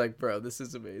I was like, bro, this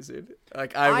is amazing.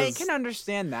 Like I can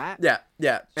understand that.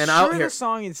 Yeah. And the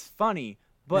song is funny,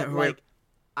 but I'll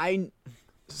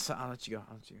let you go.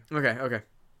 Okay.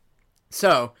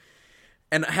 So,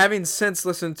 and having since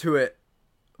listened to it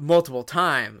multiple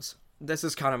times, this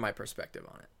is kind of my perspective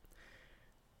on it.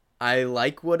 I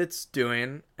like what it's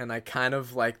doing, and I kind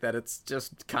of like that it's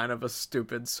just kind of a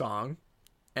stupid song,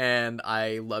 and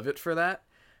I love it for that.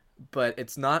 But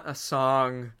it's not a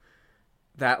song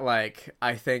that like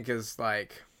I think is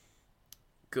like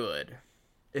good,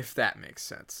 if that makes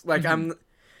sense. Like I'm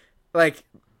like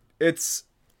it's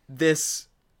this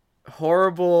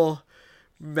horrible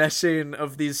meshing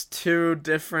of these two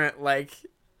different like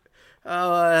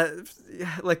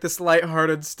this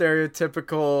lighthearted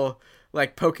stereotypical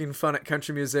like poking fun at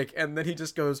country music, and then he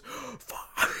just goes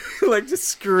like just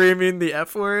screaming the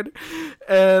F word,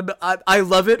 and I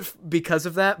love it because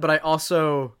of that, but I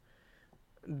also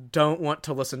don't want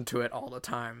to listen to it all the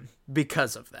time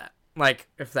because of that, like,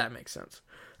 if that makes sense.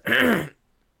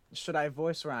 Should I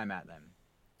voice where I'm at then?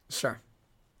 Sure.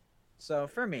 So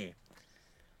for me,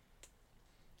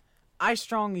 I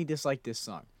strongly dislike this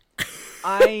song.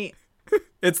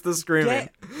 It's the screaming.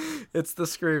 It's the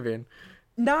screaming.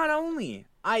 Not only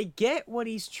I get what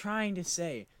he's trying to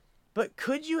say, but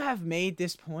could you have made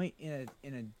this point in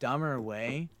a dumber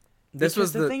way? This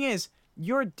was the thing is,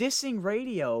 you're dissing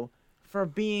radio for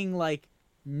being like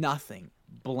nothing,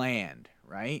 bland,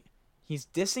 right? He's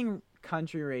dissing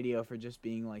country radio for just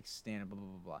being like standard, blah blah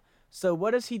blah blah. So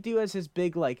what does he do as his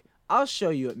big like? I'll show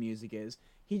you what music is.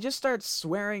 He just starts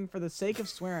swearing for the sake of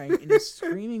swearing in his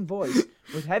screaming voice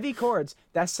with heavy chords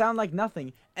that sound like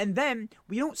nothing. And then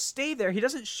we don't stay there. He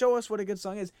doesn't show us what a good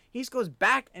song is. He just goes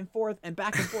back and forth and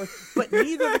back and forth. But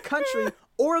neither the country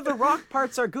or the rock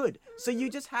parts are good. So you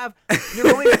just have, you're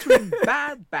going between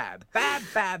bad.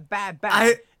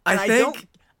 I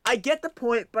get the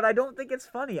point, but I don't think it's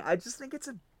funny. I just think it's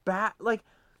a bad, like.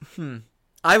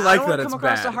 I like that it's bad. I don't come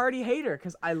across a Hardy hater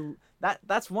because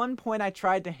that's one point I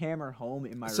tried to hammer home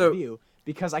in my review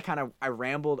because I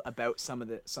rambled about some of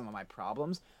my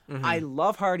problems. Mm-hmm. I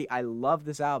love Hardy. I love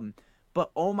this album,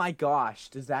 but oh my gosh,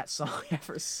 does that song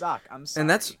ever suck? I'm sorry.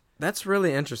 And that's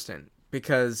really interesting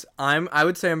because I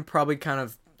would say I'm probably kind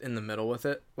of in the middle with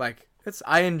it. Like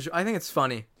I think it's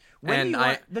funny.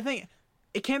 The thing,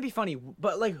 it can be funny,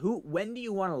 but like when do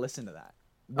you want to listen to that?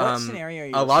 What scenario are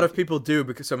you a lot of people do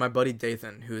because so my buddy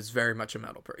Dathan, who is very much a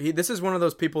metal person, this is one of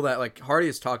those people that like Hardy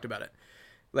has talked about it.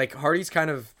 Like Hardy's kind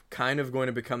of going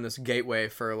to become this gateway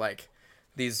for like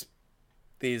these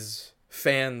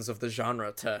fans of the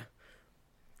genre to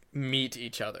meet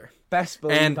each other. Best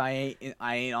believe I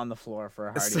ain't on the floor for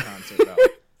a Hardy concert though.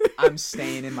 I'm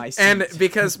staying in my seat. And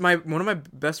because one of my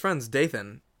best friends,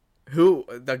 Dathan, who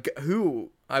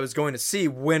I was going to see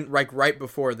when like right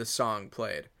before the song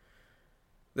played.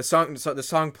 The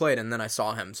song played and then I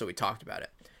saw him, so we talked about it.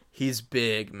 He's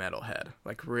big metalhead,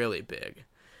 like really big,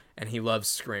 and he loves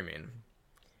screaming.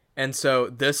 And so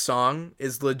this song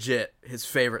is legit his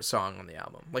favorite song on the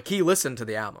album. Like he listened to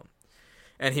the album,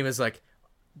 and he was like,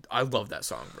 "I love that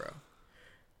song, bro."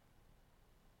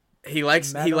 He likes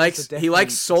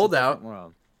Sold Out.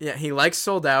 World. Yeah, he likes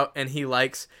Sold Out, and he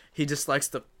likes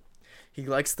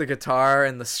the guitar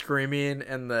and the screaming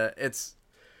and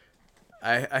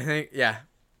I think yeah.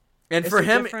 And for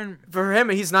him,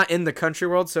 he's not in the country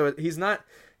world, so he's not.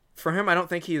 For him, I don't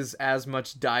think he's as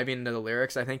much diving into the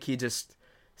lyrics. I think he just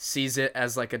sees it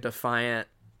as like a defiant,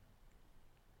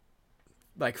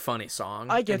 like funny song.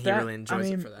 I get and that. He really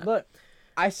enjoys it for that. Look,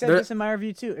 I said this in my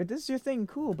review too. If this is your thing,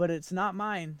 cool, but it's not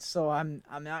mine, so I'm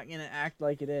not gonna act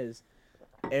like it is.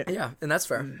 Yeah, and that's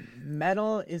fair.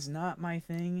 Metal is not my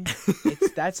thing.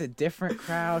 That's a different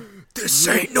crowd. This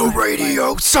ain't no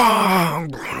radio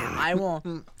song. I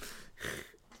will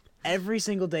every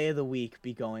single day of the week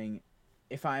be going.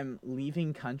 If I'm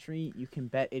leaving country, you can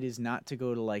bet it is not to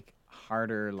go to like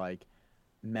harder like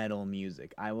metal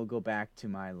music. I will go back to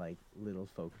my like little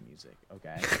folk music.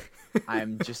 Okay,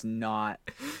 I'm just not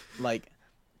like.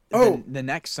 The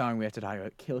next song we have to talk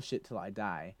about, "Kill Shit Till I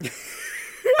Die,"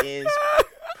 is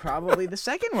probably the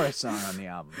second worst song on the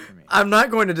album for me. I'm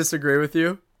not going to disagree with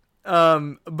you,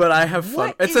 but I have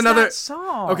fun. It's another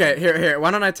song. Okay, here.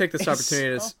 Why don't I take this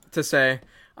opportunity to say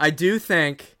I do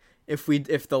think if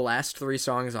the last 3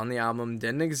 songs on the album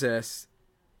didn't exist,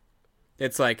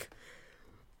 it's like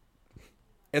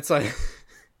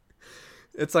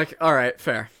all right,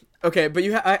 fair. Okay, but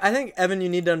I think Evan, you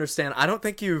need to understand. I don't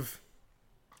think you've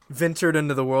ventured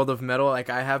into the world of metal like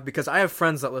I have because I have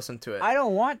friends that listen to it. I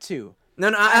don't want to.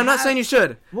 No, I'm not saying you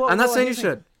should. I'm not saying you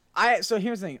should. So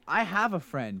here's the thing. I have a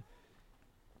friend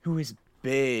who is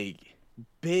big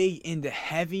into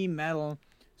heavy metal,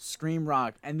 scream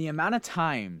rock, and the amount of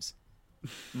times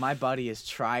my buddy has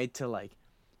tried to like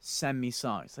send me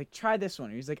songs, like try this one.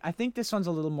 He's like, I think this one's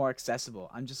a little more accessible.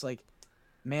 I'm just like,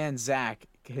 man, Zach.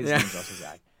 His name's also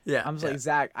Zach. Yeah. I'm just like,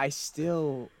 Zach. I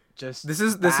still just this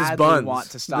is Buns.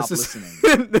 Want to stop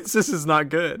listening. this is not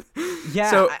good. Yeah.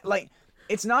 So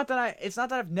it's not that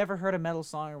I've never heard a metal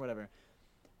song or whatever.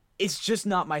 It's just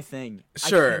not my thing.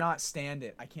 Sure. I cannot stand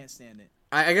it. I can't stand it.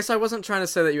 I guess I wasn't trying to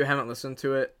say that you haven't listened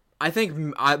to it. I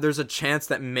think there's a chance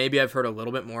that maybe I've heard a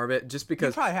little bit more of it just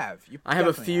because. You probably have. I have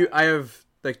a few. I have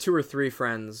like 2 or 3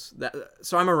 friends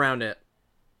so I'm around it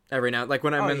every now. Like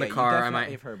when I'm in the car, I might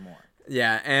have heard more.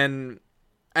 Yeah, and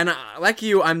like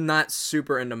you, I'm not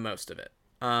super into most of it.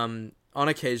 On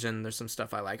occasion, there's some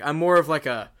stuff I like. I'm more of like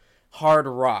a hard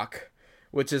rock,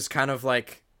 which is kind of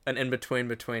like an in-between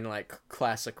between like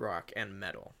classic rock and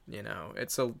metal. You know,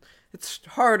 it's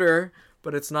harder,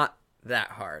 but it's not that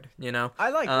hard. You know, I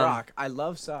like rock. I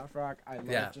love soft rock. I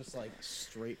love just like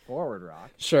straightforward rock.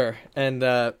 Sure, and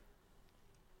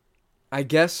I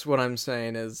guess what I'm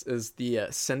saying is the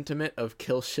sentiment of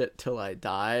 "Kill Shit Till I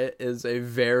Die" is a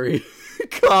very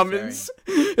common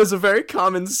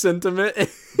sentiment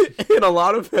in a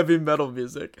lot of heavy metal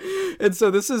music, and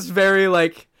so this is very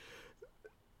like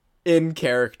in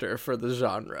character for the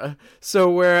genre. So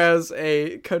whereas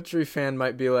a country fan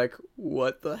might be like,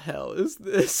 "What the hell is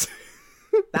this?"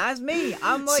 That's me.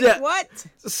 I'm like, what?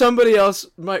 Somebody else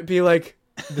might be like,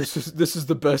 This is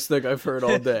the best thing I've heard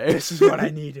all day. This is what I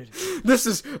needed. This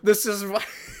is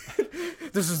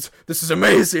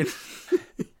amazing.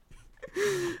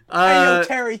 Hey, yo,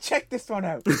 Terry, check this one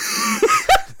out.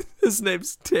 His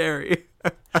name's Terry.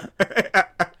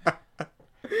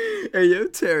 Hey, yo,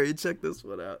 Terry, check this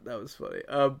one out. That was funny.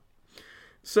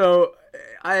 So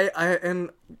and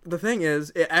the thing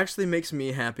is, it actually makes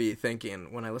me happy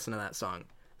thinking when I listen to that song,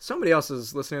 somebody else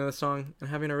is listening to this song and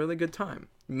having a really good time.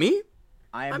 Me?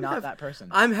 I am not that person.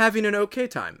 I'm having an okay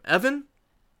time. Evan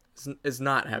is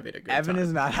not having a good time. Evan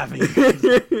is not having a good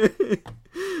time.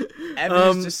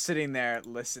 Evan is just sitting there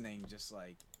listening, just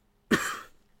like...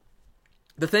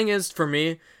 The thing is, for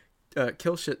me,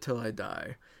 Kill Shit Till I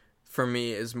Die, for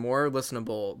me, is more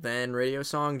listenable than Radio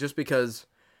Song, just because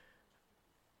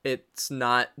it's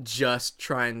not just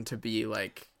trying to be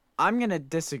like... I'm going to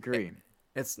disagree.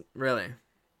 It's really...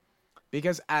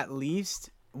 Because at least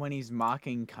when he's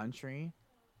mocking country,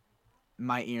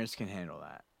 my ears can handle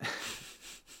that.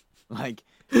 Like,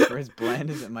 for as bland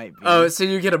as it might be. Oh, so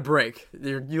you get a break.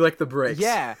 You like the breaks.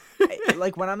 Yeah.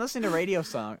 Like, when I'm listening to Radio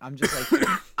Song, I'm just like,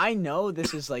 I know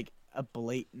this is, like, a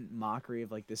blatant mockery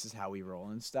of, like, this is how we roll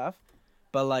and stuff.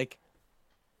 But, like,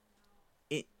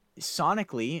 it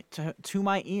sonically, to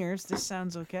my ears, this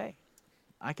sounds okay.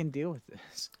 I can deal with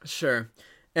this. Sure.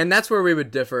 And that's where we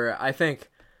would differ. I think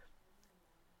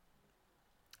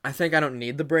I don't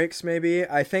need the breaks, maybe.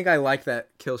 I think I like that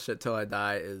Kill Shit Till I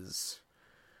Die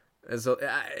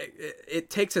it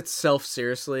takes itself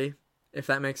seriously, if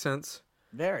that makes sense.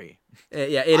 Very.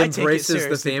 Yeah, it embraces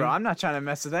the theme. Bro. I'm not trying to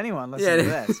mess with anyone listening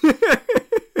to this.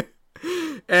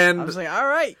 And I was like, all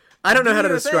right. I don't know how to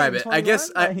describe it. I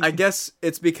guess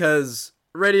it's because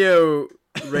radio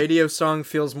song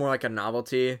feels more like a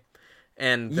novelty.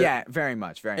 And yeah, very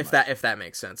much. If that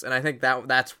makes sense. And I think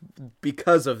that's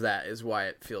because of that is why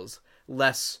it feels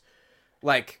less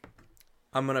like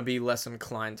I'm going to be less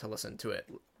inclined to listen to it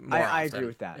more often. I agree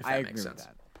with that. I agree with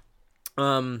that.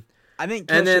 I think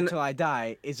Kill Shit Till I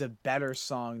Die is a better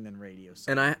song than Radio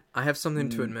Song. And I have something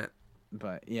to admit.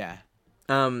 But yeah.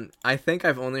 I think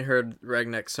I've only heard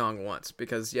Regnek's song once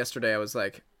because yesterday I was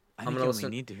like, I'm going to listen.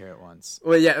 Only need to hear it once.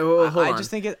 Well, yeah, hold on. I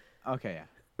just think it... Okay, yeah.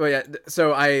 Well, yeah,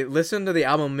 so I listened to the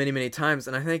album many, many times,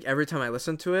 and I think every time I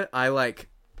listened to it, I, like,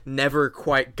 never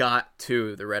quite got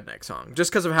to the Redneck song. Just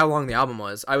because of how long the album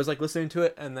was. I was, like, listening to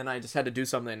it, and then I just had to do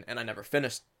something, and I never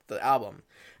finished the album.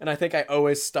 And I think I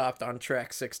always stopped on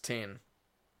track 16.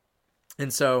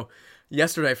 And so,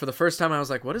 yesterday, for the first time, I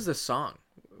was like, what is this song?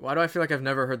 Why do I feel like I've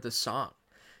never heard this song?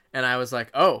 And I was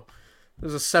like, oh,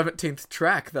 there's a 17th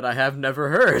track that I have never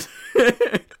heard.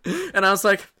 And I was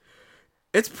like...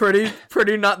 It's pretty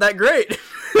not that great.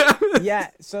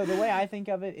 Yeah, so the way I think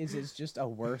of it is it's just a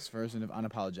worse version of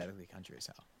Unapologetically Country as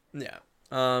Hell. Yeah.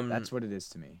 That's what it is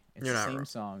to me. It's the same wrong.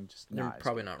 Song, just You're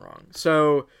probably not wrong.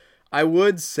 So, I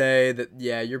would say that,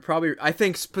 yeah, you're probably... I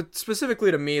think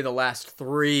specifically to me, the last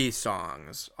 3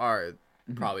 songs are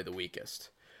probably the weakest.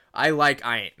 I like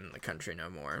I Ain't in the Country No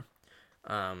More.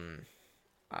 But,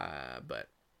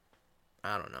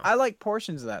 I don't know. I like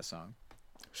portions of that song.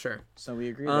 Sure. So we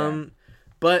agree there.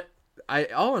 But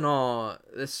all in all,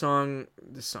 this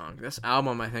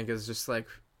album, I think, is just like,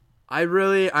 I'm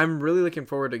really looking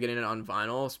forward to getting it on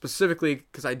vinyl, specifically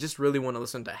because I just really want to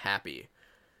listen to Happy,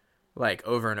 like,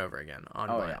 over and over again on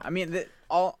vinyl. Yeah. I mean,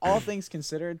 all things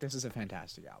considered, this is a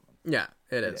fantastic album. Yeah,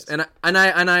 it is. And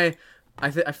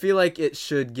I feel like it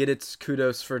should get its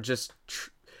kudos for just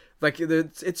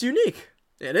it's unique.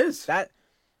 It is.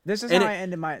 This is how I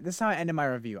ended my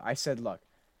review. I said, look,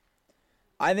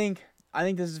 I think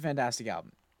this is a fantastic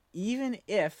album. Even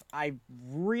if I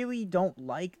really don't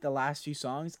like the last few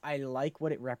songs, I like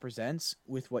what it represents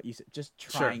with what you said. Just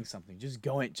trying something. Just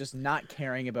going. Just not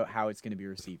caring about how it's going to be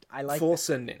received. I like full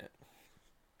sending it.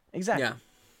 Exactly. Yeah.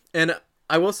 And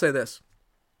I will say this.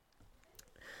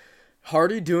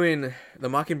 Hardy doing The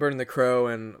Mockingbird and the Crow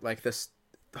and like this...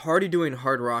 Hardy doing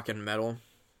hard rock and metal.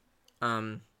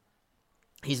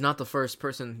 He's not the first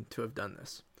person to have done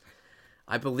this.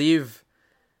 I believe...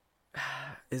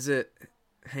 Is it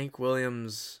Hank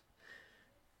Williams?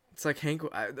 It's like I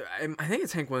think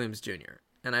it's Hank Williams Jr.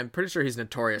 And I'm pretty sure he's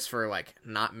notorious for like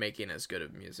not making as good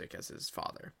of music as his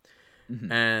father. Mm-hmm.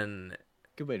 And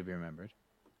good way to be remembered.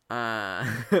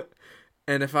 And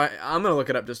if I'm gonna look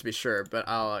it up just to be sure, but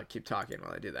I'll keep talking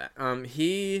while I do that.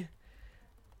 He,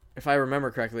 if I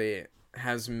remember correctly,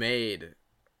 has made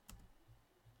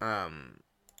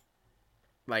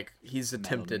like he's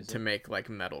attempted to make like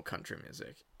metal country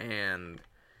music, and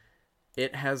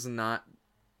it has not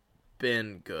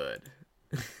been good.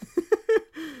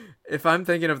 If I'm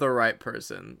thinking of the right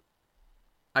person,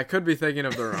 I could be thinking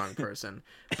of the wrong person,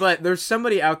 but there's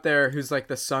somebody out there who's like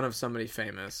the son of somebody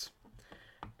famous,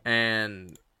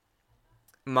 and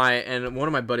one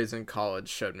of my buddies in college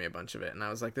showed me a bunch of it, and I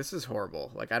was like, this is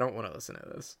horrible. Like, I don't want to listen to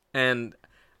this. And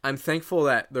I'm thankful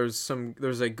that there's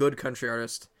a good country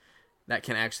artist that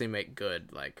can actually make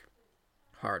good, like,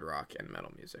 hard rock and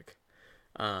metal music.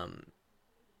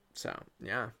 So,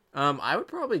 yeah. I would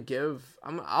probably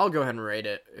I'll go ahead and rate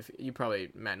it. If you probably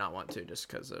might not want to just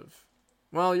because of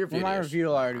Well, your video. Well, my review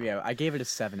will already be out. I gave it a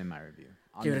 7 in my review.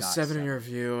 Give it a 7 in your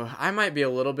review. I might be a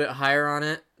little bit higher on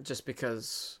it just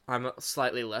because I'm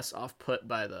slightly less off-put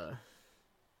by the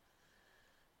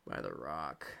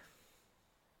rock.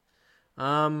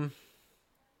 All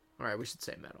right, we should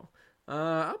say metal.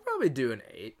 I'll probably do an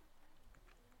 8.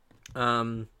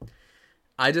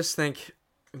 I just think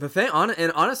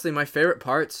and honestly, my favorite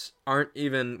parts aren't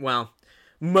even, well,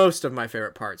 most of my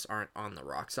favorite parts aren't on the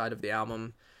rock side of the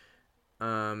album,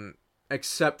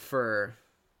 except for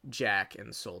Jack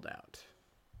and Sold Out.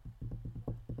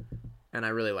 And I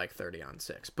really like 30 on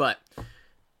 6, but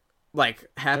like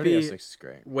Happy, is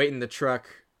great. Wait in the Truck,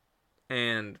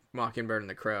 and Mockingbird and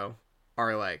the Crow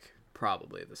are like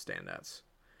probably the standouts.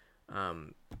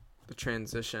 The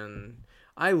transition,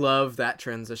 I love that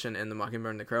transition in the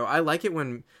Mockingbird and the Crow. I like it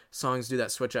when songs do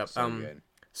that switch up. So good.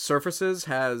 Surfaces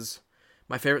has,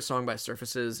 my favorite song by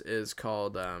Surfaces is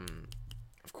called, of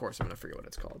course I'm gonna forget what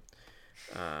it's called.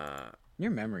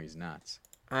 Your memory's nuts.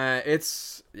 I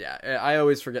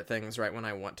always forget things right when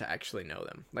I want to actually know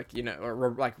them. Like, you know,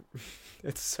 or like,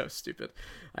 it's so stupid.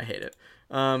 I hate it.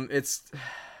 I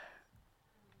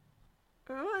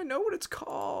know what it's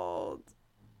called.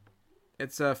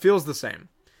 It's Feels the Same.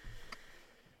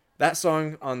 That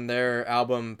song on their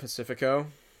album Pacifico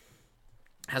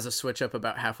has a switch up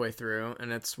about halfway through,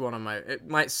 and it's it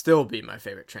might still be my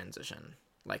favorite transition,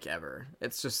 like, ever.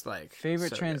 It's just like favorite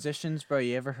so transitions, bro.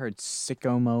 You ever heard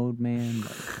Sicko Mode, man?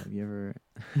 Like, have you ever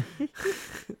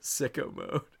Sicko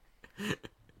Mode?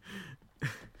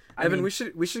 Evan, we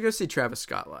should go see Travis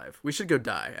Scott live. We should go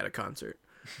die at a concert.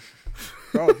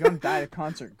 Bro, if you want to die at a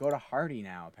concert, go to Hardy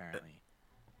now, apparently.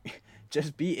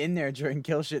 Just be in there during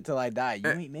Kill Shit Till I Die. You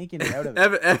ain't making it out of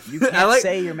it. Evan, you can't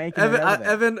say you're making it out of it.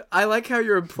 Evan, I like how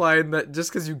you're implying that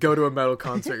just because you go to a metal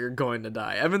concert, you're going to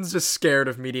die. Evan's just scared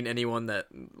of meeting anyone that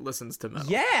listens to metal.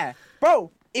 Yeah.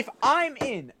 Bro, if I'm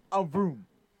in a room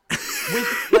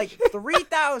with like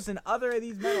 3,000 other of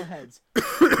these metalheads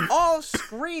all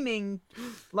screaming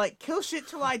like Kill Shit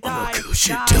Till I Die, Kill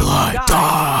Shit Till I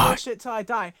Die, Kill Shit Till I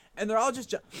Die, and they're all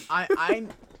just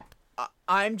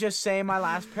I'm just saying my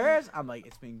last prayers. I'm like,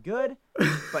 it's been good,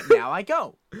 but now I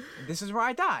go. This is where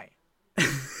I die.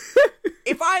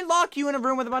 If I lock you in a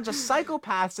room with a bunch of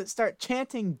psychopaths that start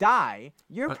chanting "die,"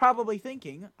 you're probably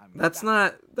thinking, that's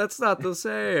not the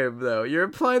same though. You're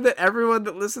implying that everyone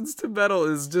that listens to metal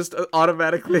is just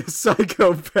automatically a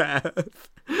psychopath.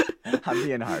 I'm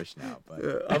being harsh now,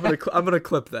 but I'm gonna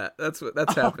clip that. That's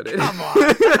happening. Come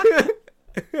on.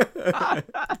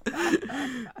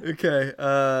 Okay.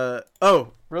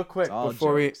 Real quick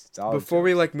before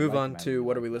we like move on to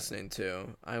what are we listening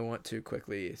to, I want to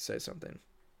quickly say something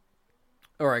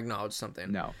or acknowledge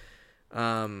something. No.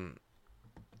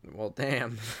 Well,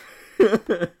 damn.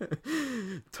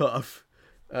 Tough.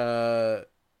 Sorry.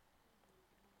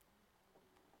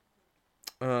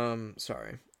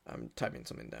 I'm typing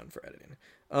something down for editing.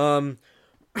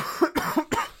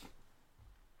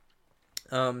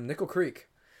 Nickel Creek.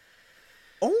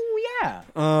 Oh yeah.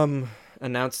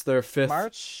 Announced their 5th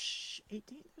March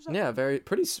 18th or something. Yeah,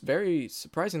 very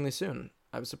surprisingly soon.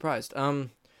 I was surprised.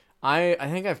 I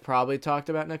think I've probably talked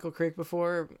about Nickel Creek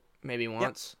before, maybe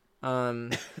once.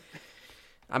 Yep.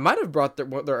 I might have brought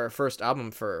their first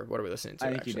album for What Are We Listening To? I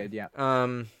think actually. you did, yeah.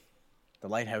 The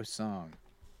Lighthouse Song.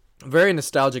 Very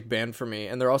nostalgic band for me,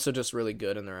 and they're also just really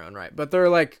good in their own right. But they're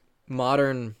like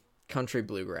modern country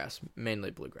bluegrass, mainly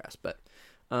bluegrass. But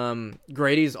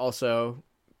Grady's also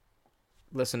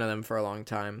listened to them for a long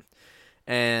time,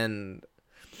 and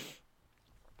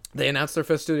they announced their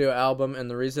 5th studio album. And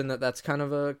the reason that's kind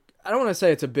of I don't want to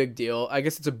say it's a big deal. I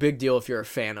guess it's a big deal if you're a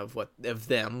fan of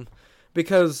them,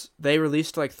 because they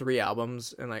released like 3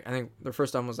 albums, and like I think their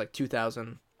first album was like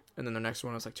 2000, and then their next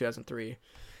one was like 2003,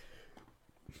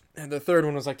 and the third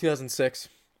one was like 2006,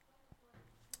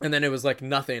 and then it was like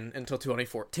nothing until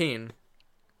 2014.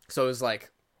 So it was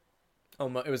like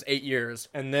almost, it was 8 years,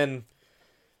 and then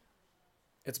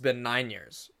it's been 9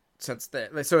 years since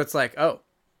then. So it's like, oh,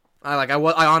 I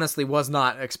honestly was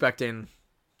not expecting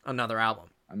another album.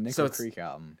 A Nickel Creek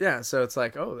album. Yeah, so it's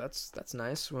like, oh, that's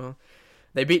nice. Well,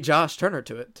 they beat Josh Turner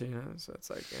to it, too. So it's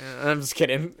like, yeah, I'm just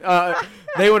kidding.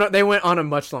 They went on a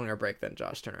much longer break than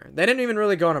Josh Turner. They didn't even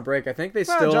really go on a break. I think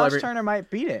Josh Turner might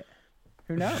beat it.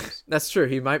 Who knows? That's true.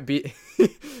 He might beat,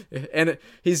 and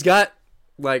he's got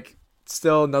like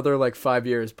still another like 5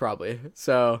 years probably.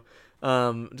 So,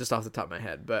 just off the top of my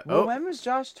head, but when was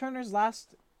Josh Turner's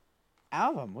last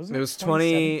album? Wasn't it? It was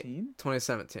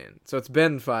 2017. So it's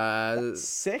been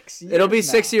 6 years. It'll be now.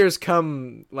 6 years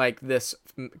come like this,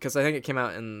 because I think it came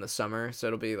out in the summer, so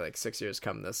it'll be like 6 years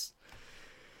come this.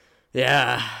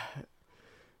 Yeah.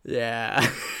 Yeah.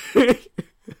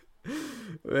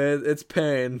 It's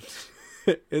pain.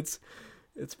 It's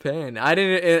pain.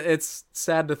 It's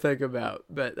sad to think about,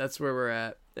 but that's where we're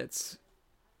at. It's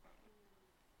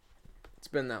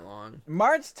been that long.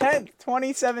 March 10th,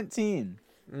 2017.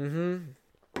 Mm-hmm.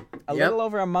 A little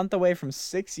over a month away from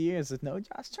 6 years with no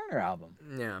Josh Turner album.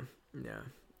 Yeah.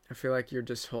 I feel like you're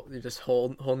just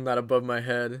holding that above my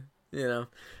head, you know.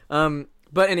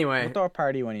 But anyway, we'll throw a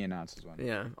party when he announces one.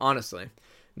 Yeah, honestly,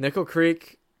 Nickel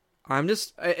Creek.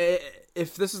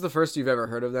 If this is the first you've ever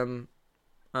heard of them,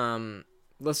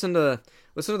 listen to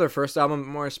their first album.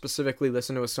 More specifically,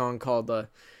 listen to a song called "The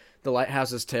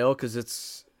Lighthouse's Tale," because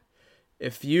it's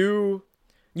if you've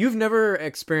never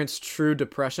experienced true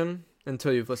depression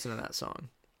until you've listened to that song,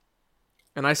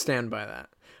 and I stand by that.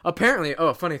 Apparently,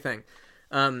 funny thing,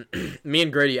 me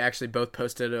and Grady actually both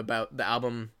posted about the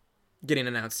album getting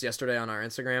announced yesterday on our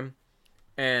Instagram,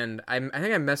 and I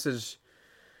think I messaged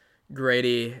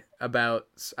Grady about.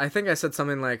 I think I said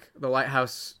something like the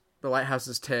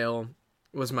Lighthouse's Tale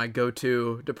was my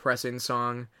go-to depressing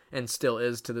song and still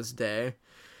is to this day.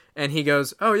 And he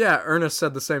goes, "Oh yeah, Ernest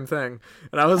said the same thing."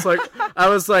 And I was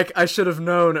like, I should have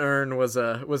known Ern was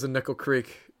a Nickel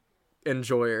Creek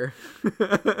enjoyer.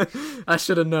 I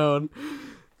should have known.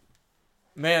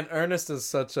 Man, Ernest is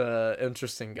such a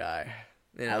interesting guy.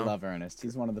 You know? I love Ernest.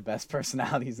 He's one of the best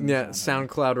personalities in the genre.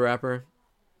 SoundCloud rapper.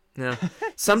 Yeah.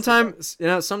 Sometime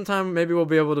maybe we'll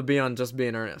be able to be on Just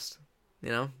Being Earnest. You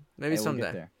know? Maybe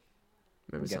someday.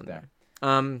 Maybe someday.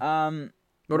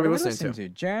 What are we listening to?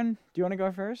 Jaren, do you want to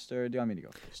go first, or do you want me to go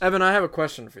first? Evan, I have a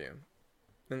question for you.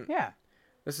 Yeah.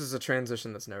 This is a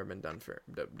transition that's never been done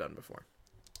before.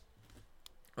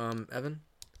 Evan,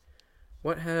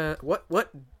 what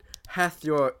hath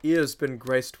your ears been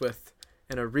graced with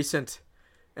in a recent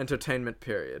entertainment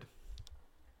period?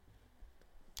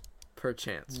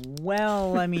 Perchance.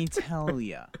 Well, let me tell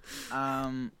ya.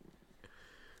 I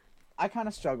kind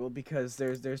of struggled because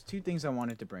there's two things I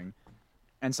wanted to bring,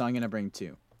 and so I'm gonna bring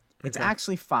two. It's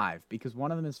actually 5 because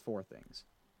one of them is 4 things.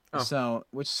 Oh. So,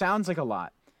 which sounds like a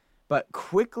lot, but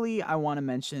quickly I want to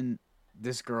mention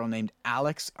this girl named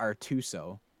Alex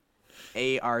Artuso,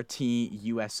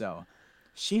 Artuso.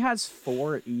 She has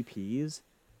 4 EPs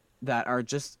that are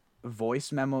just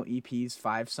voice memo EPs,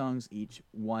 5 songs each.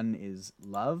 One is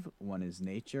love, one is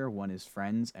nature, one is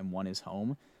friends, and one is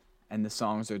home. And the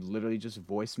songs are literally just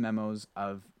voice memos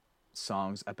of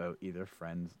songs about either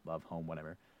friends, love, home,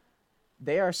 whatever.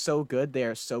 They are so good. They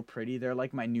are so pretty. They're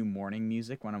like my new morning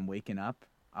music when I'm waking up.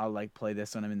 I'll like play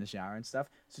this when I'm in the shower and stuff.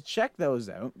 So check those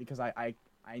out because I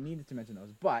needed to mention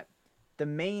those. But the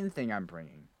main thing I'm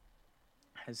bringing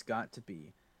has got to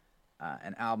be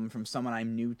an album from someone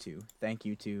I'm new to. Thank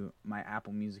you to my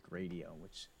Apple Music Radio,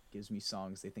 which gives me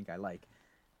songs they think I like.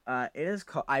 It is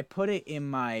called. I put it in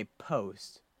my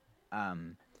post,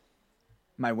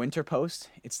 my winter post.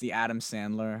 It's the Adam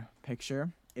Sandler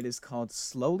picture. It is called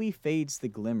 "Slowly Fades the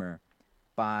Glimmer"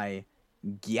 by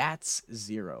Gyats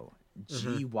Zero,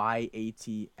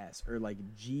 Gyats, or like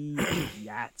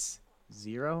Gyats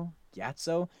Zero,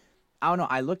 Gyatso. I don't know.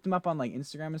 I looked him up on like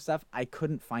Instagram and stuff. I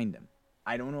couldn't find him.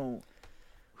 I don't know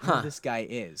who this guy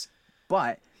is,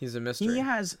 but he's a mystery. He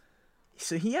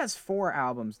has 4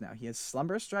 albums now. He has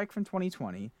Slumber Strike from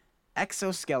 2020,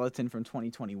 Exoskeleton from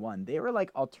 2021. They were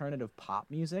like alternative pop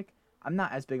music. I'm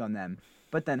not as big on them.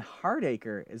 But then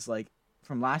Heartacre is like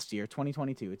from last year,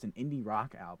 2022. It's an indie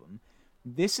rock album.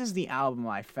 This is the album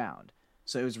I found.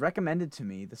 So it was recommended to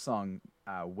me, the song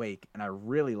Wake, and I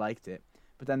really liked it.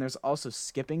 But then there's also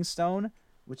Skipping Stone,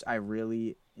 which I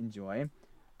really enjoy.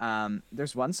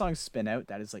 There's one song, Spin Out,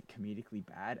 that is like comedically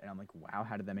bad, and I'm like, wow,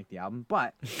 how did that make the album?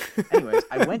 But anyways,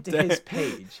 I went to his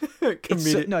page.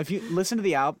 No, if you listen to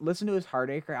the album, listen to his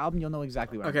Heartacre album, you'll know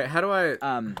exactly what. Okay, how do I?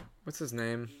 What's his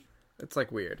name? It's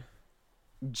like weird.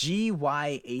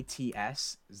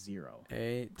 Gyats 0.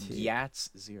 Gyats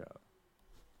 0.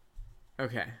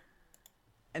 Okay.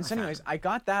 And so, anyways, I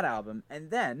got that album,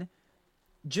 and then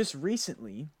just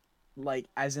recently, like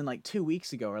as in like 2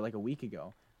 weeks ago or like a week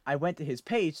ago, I went to his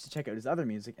page to check out his other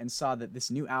music and saw that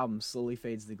this new album, Slowly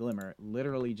Fades the Glimmer,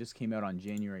 literally just came out on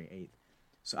January 8th.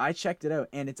 So I checked it out,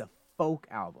 and it's a folk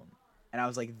album. And I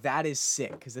was like, that is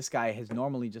sick, because this guy has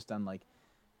normally just done like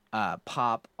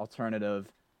pop,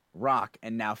 alternative, rock,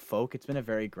 and now folk. It's been a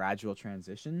very gradual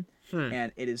transition,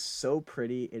 and it is so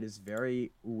pretty. It is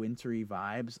very wintry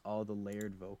vibes, all the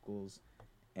layered vocals,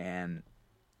 and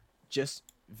just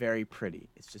very pretty.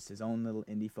 It's just his own little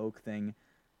indie folk thing.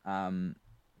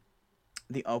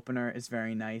 The opener is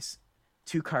very nice.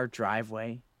 2-Car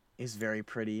Driveway is very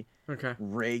pretty. Okay.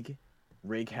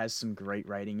 Rig has some great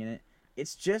writing in it.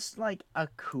 it's just like a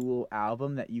cool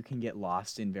album that you can get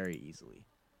lost in very easily.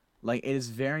 Like, it is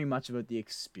very much about the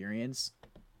experience,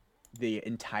 the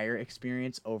entire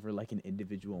experience over like an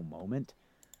individual moment.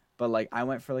 But like, I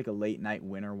went for like a late night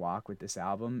winter walk with this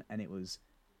album, and it was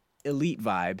elite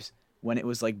vibes. When it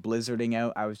was like blizzarding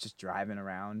out, I was just driving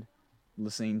around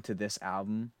listening to this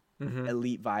album.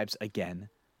 Elite vibes again.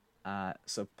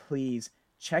 So please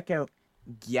check out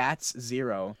Gats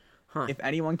Zero. If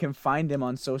anyone can find him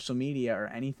on social media or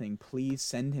anything, please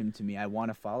send him to me. I want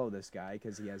to follow this guy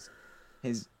because he has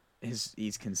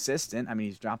he's consistent. I mean,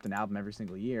 he's dropped an album every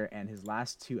single year, and his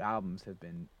last 2 albums have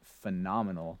been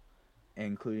phenomenal,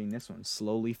 including this one,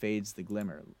 Slowly Fades the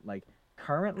Glimmer. Like,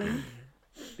 currently,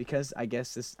 because I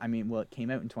guess it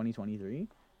came out in 2023.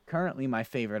 Currently, my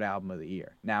favorite album of the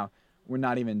year. Now, we're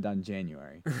not even done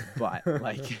January, but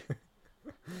like,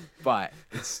 but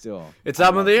it's still, it's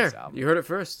album of the year. You heard it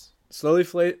first. Slowly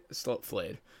fades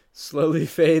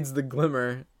the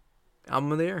Glimmer.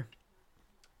 Album of the year.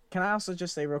 Can I also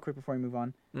just say real quick before we move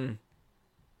on?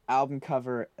 Album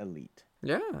cover elite.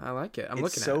 Yeah, I like it. Looking at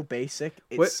it. It's so basic.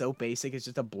 It's so basic. It's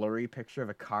just a blurry picture of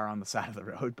a car on the side of the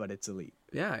road, but it's elite.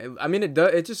 Yeah,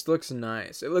 it just looks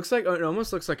nice. It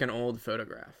almost looks like an old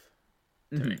photograph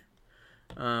to me.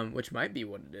 Which might be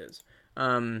what it is.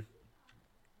 I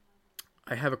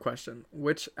have a question.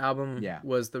 Which album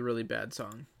was the really bad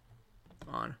song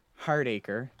on?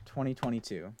 Heartacre,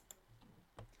 2022.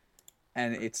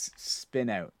 And it's Spin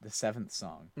Out, the 7th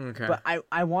song. Okay. But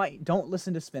don't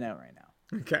listen to Spin Out right now.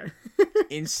 Okay.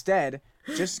 Instead,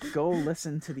 just go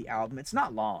listen to the album. It's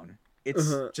not long.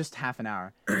 It's just half an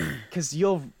hour. Cuz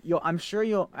I'm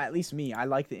sure at least me, I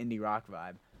like the indie rock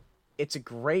vibe. It's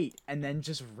great, and then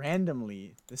just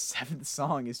randomly the 7th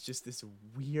song is just this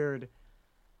weird,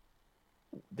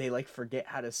 they like forget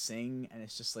how to sing, and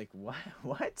it's just like,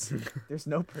 what? There's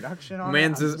no production on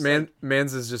Mans is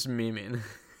just memeing.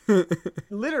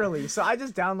 Literally. So I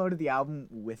just downloaded the album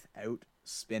without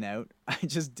Spin Out. I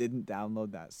just didn't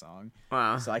download that song.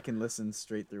 Wow. So I can listen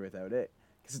straight through without it,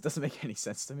 because it doesn't make any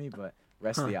sense to me, but the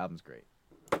rest of the album's great.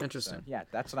 Interesting. So, yeah,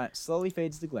 that's what Slowly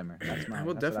Fades the Glimmer. I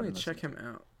will definitely check him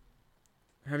out.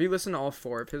 Have you listened to all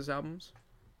 4 of his albums?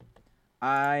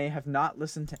 I have not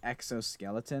listened to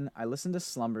Exoskeleton. I listened to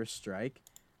Slumber Strike.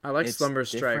 I like Slumber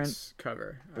Strike's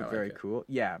cover. But very cool.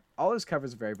 Yeah, all his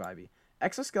covers are very vibey.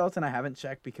 Exoskeleton I haven't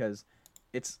checked because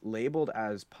it's labeled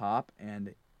as pop,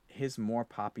 and his more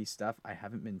poppy stuff I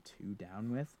haven't been too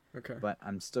down with. Okay. But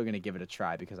I'm still going to give it a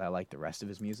try because I like the rest of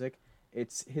his music.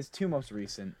 It's his 2 most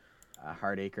recent,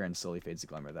 Heartacre and Slowly Fades the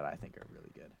Glimmer, that I think are really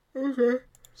good. Okay.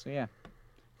 So yeah.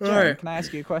 John, all right. Can I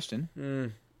ask you a question?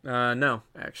 No,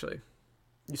 actually.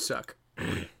 You suck.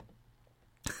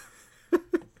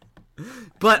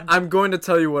 But I'm going to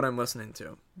tell you what I'm listening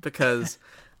to because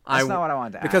That's not what I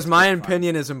wanted to ask. Because my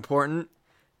opinion is important,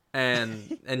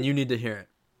 and you need to hear it.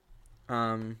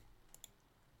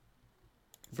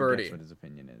 Birdie. That's what his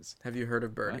opinion is. Have you heard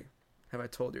of Birdie? What? Have I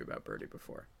told you about Birdie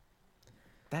before?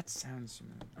 That sounds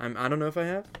familiar. I don't know if I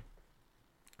have.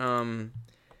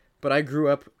 But I grew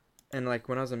up, and like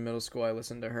when I was in middle school, I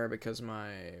listened to her because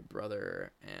my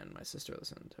brother and my sister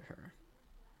listened to her.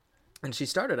 And she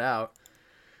started out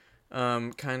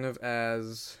kind of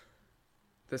as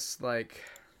this like,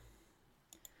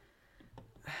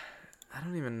 I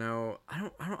don't even know.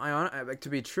 I like, to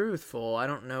be truthful, I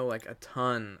don't know like a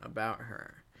ton about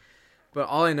her. But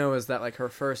all I know is that like her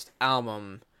first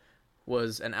album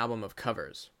was an album of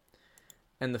covers.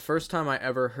 And the first time I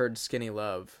ever heard Skinny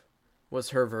Love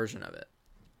was her version of it.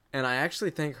 And I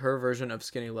actually think her version of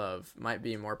Skinny Love might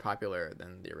be more popular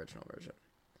than the original version.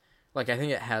 Like, I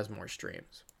think it has more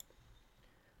streams.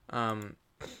 And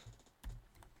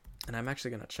I'm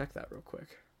actually going to check that real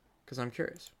quick because I'm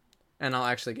curious. And I'll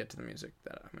actually get to the music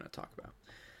that I'm going to talk about.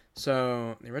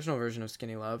 So, the original version of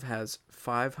Skinny Love has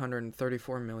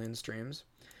 534 million streams.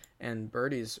 And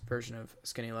Birdie's version of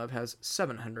Skinny Love has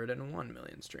 701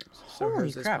 million streams. So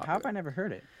holy crap, how have I never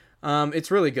heard it?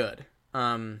 It's really good.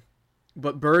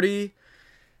 But Birdie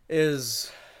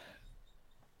is...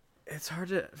 It's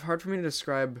hard for me to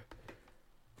describe,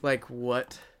 like,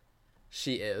 what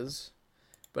she is.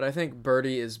 But I think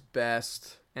Birdie is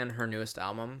best in her newest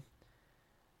album.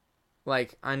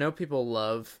 Like, I know people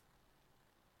love,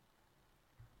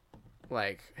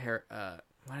 like, why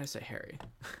did I say Harry?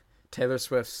 Taylor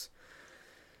Swift's,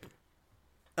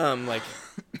 like,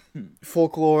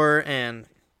 Folklore and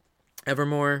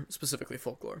Evermore, specifically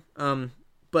Folklore.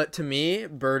 But to me,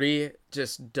 Birdie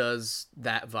just does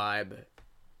that vibe.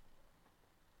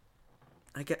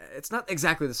 It's not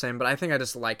exactly the same, but I think I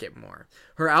just like it more.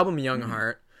 Her album Young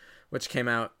Heart, which came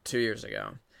out 2 years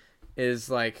ago,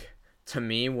 is like, to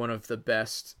me, one of the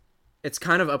best. It's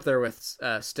kind of up there with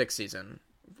Stick Season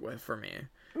for me.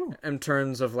 Ooh. In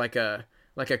terms of like a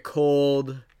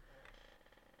cold,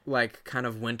 like kind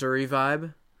of wintry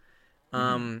vibe.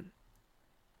 And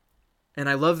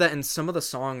I love that in some of the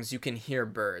songs you can hear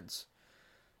birds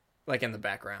like in the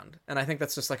background. And I think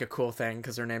that's just like a cool thing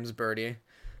because her name's Birdie.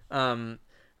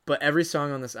 But every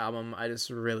song on this album I just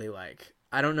really like.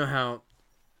 I don't know how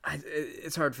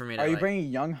it's hard for me to Are you bringing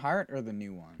Young Heart or the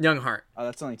new one? Young Heart. Oh,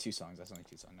 that's only 2 songs.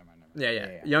 Never mind.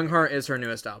 Yeah. Young Heart is her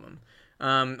newest album.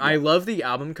 I love the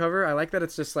album cover. I like that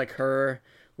it's just like her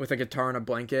with a guitar and a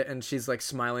blanket, and she's like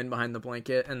smiling behind the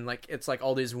blanket, and like it's like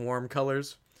all these warm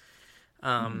colors.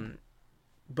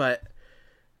 But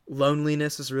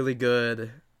Loneliness is really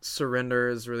good. Surrender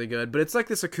is really good, but it's like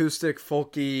this acoustic,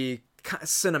 folky, kind of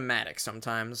cinematic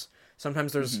sometimes.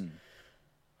 Sometimes there's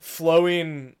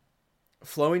flowing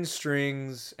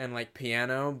strings and like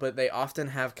piano, but they often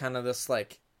have kind of this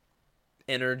like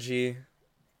energy.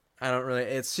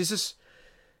 It's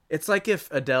like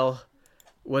if Adele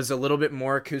was a little bit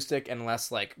more acoustic and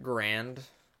less like grand.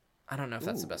 I don't know if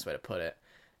that's the best way to put it.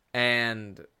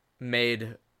 And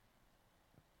made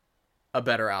a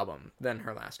better album than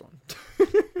her last one.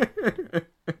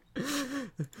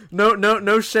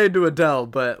 No shade to Adele,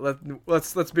 but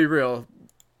let's be real.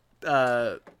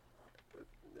 30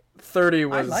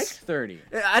 was. I liked 30.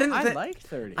 I liked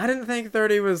 30. I didn't think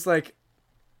 30 was like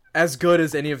as good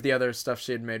as any of the other stuff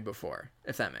she had made before.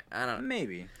 If that makes, I don't know.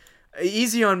 Maybe.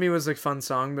 Easy on Me was a fun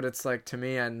song, but it's like to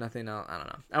me, I had nothing else. I don't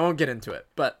know. I won't get into it,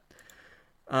 but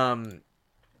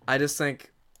I just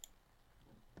think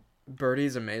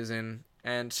Birdie's amazing,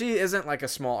 and she isn't like a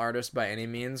small artist by any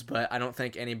means, but I don't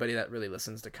think anybody that really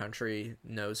listens to country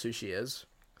knows who she is.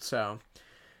 So,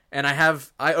 and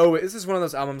this is one of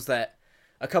those albums that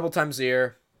a couple times a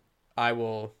year I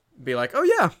will be like, oh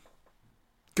yeah,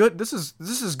 good. This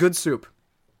is good soup,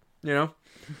 you know,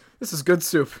 this is good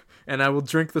soup, and I will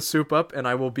drink the soup up, and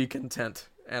I will be content,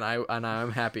 and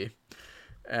I'm happy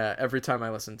every time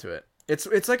I listen to it.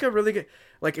 It's like a really good,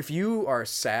 like if you are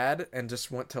sad and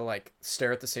just want to like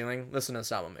stare at the ceiling, listen to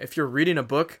this album. If you're reading a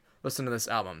book, listen to this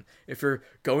album. If you're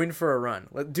going for a run,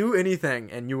 do anything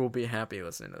and you will be happy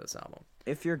listening to this album.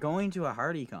 If you're going to a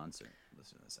Hardy concert,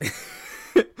 listen to this album.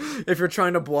 If you're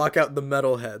trying to block out the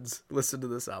metalheads, listen to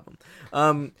this album.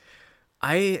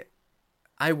 I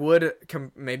would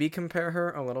maybe compare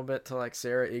her a little bit to like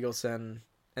Sarah Eagleson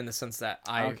in the sense that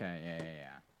I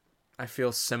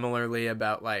feel similarly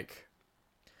about like.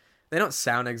 They don't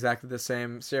sound exactly the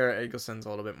same. Sarah Eagleson's a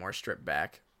little bit more stripped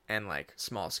back and like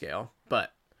small scale,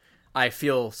 but I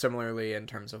feel similarly in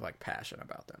terms of like passion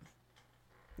about them.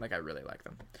 Like I really like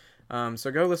them. So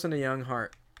go listen to Young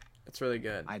Heart. It's really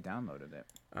good. I downloaded it.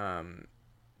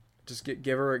 Just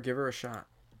give her a shot,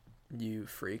 you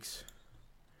freaks.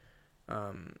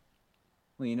 Well,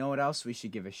 you know what else we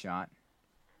should give a shot?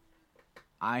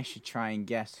 I should try and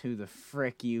guess who the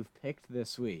frick you've picked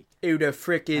this week. Who the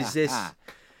frick is this?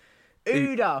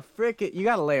 Who the frick it? You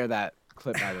gotta layer that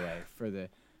clip, by the way,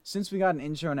 since we got an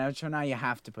intro and outro now, you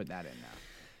have to put that in now.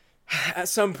 At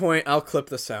some point, I'll clip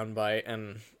the soundbite,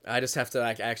 and I just have to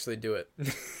like actually do it.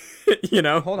 You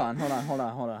know? Hold on.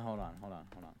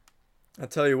 I'll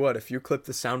tell you what, if you clip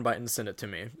the soundbite and send it to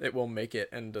me, it will make it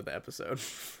into the episode.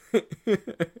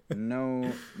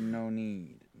 No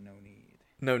need.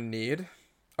 No need?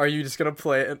 Are you just gonna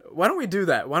play it? Why don't we do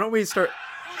that? Why don't we start...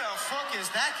 Who the fuck is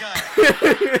that guy?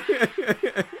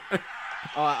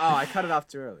 Oh, I cut it off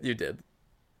too early. You did.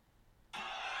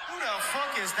 Who the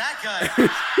fuck is that guy?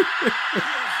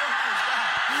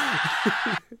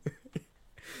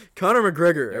 Conor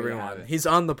McGregor, everyone. He's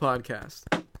on the podcast.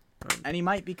 And he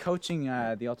might be coaching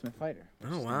The Ultimate Fighter.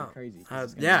 Oh, wow. Crazy.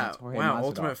 Yeah, wow,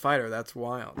 Ultimate Fighter. That's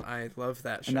wild. I love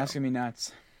that show. And that's going to be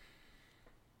nuts.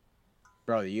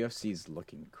 Bro, the UFC is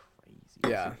looking crazy.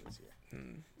 Yeah.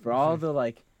 For all the,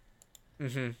 like,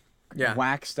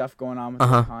 whack stuff going on with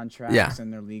their contracts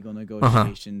and their legal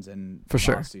negotiations and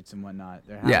lawsuits and whatnot,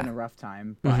 they're having a rough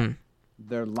time, but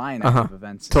their lineup of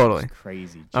events is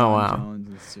crazy. John Jones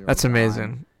and Cyril That's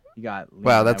amazing. Gane. You got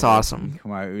that's awesome.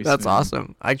 Kamaru Usman. That's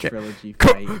awesome. I can't. Trilogy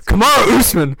fights. Kamaru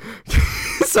Usman.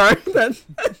 Sorry,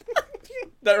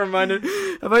 that reminded.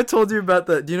 Have I told you about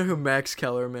the? Do you know who Max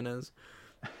Kellerman is?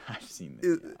 I've seen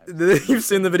this. You've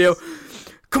seen the video.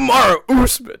 Kamaru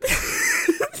Usman.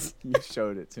 You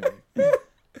showed it to me.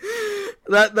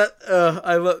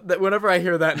 I love that. Whenever I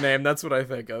hear that name, that's what I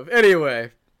think of.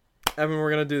 Anyway, Evan,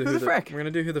 we're gonna do who the frick. We're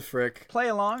gonna do who the frick. Play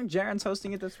along. Jaren's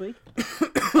hosting it this week.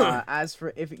 As for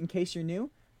in case you're new,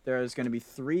 there's gonna be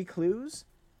 3 clues.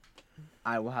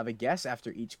 I will have a guess after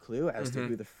each clue as to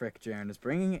who the frick Jaren is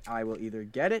bringing. I will either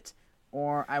get it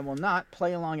or I will not.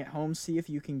 Play along at home, see if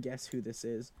you can guess who this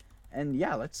is. And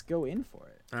yeah, let's go in for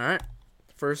it. All right.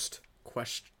 First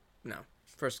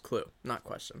clue, not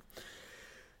question.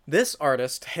 This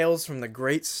artist hails from the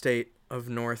great state of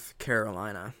North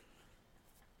Carolina.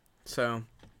 So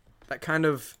that kind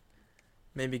of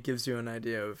maybe gives you an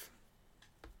idea of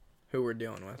who we're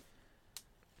dealing with.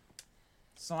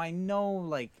 So I know,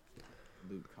 like,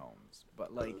 Luke Combs,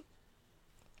 but, like...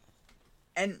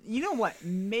 And you know what?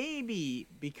 Maybe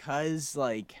because,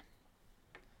 like...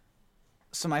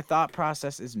 So my thought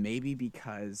process is maybe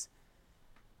because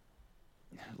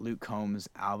Luke Combs'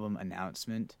 album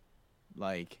announcement,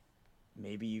 like,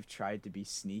 maybe you've tried to be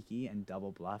sneaky and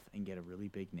double bluff and get a really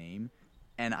big name.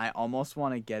 And I almost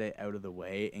want to get it out of the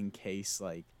way in case,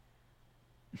 like...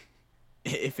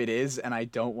 if it is, and I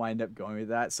don't wind up going with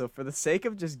that. So for the sake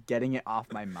of just getting it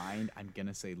off my mind, I'm going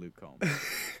to say Luke Combs.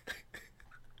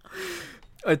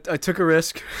 I took a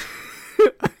risk.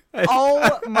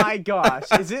 Oh my gosh.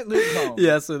 Is it Luke Combs?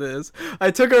 Yes, it is. I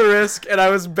took a risk, and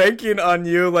I was banking on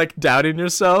you, like, doubting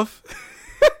yourself.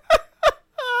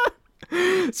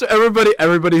 So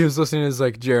everybody who's listening is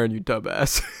like, Jaron, you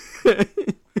dumbass.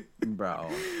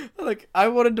 Bro. Like, I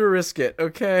wanted to risk it,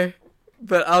 okay?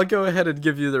 But I'll go ahead and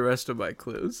give you the rest of my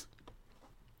clues.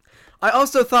 I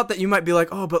also thought that you might be like,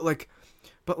 oh, but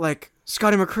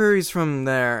Scotty McCreery's from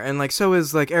there, and like so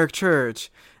is like Eric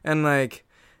Church, and like,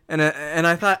 and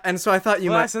I thought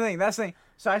you might. That's the thing.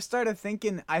 So I started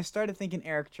thinking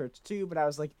Eric Church too, but I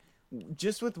was like,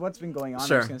 just with what's been going on,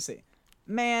 sure. I was gonna say,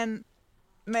 man.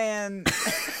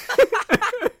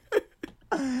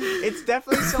 It's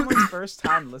definitely someone's first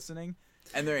time listening.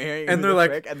 And they're hearing and they're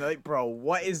like, bro,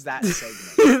 what is that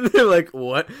segment? They're like,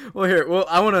 what? Well,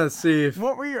 I want to see if...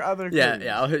 What were your other clues?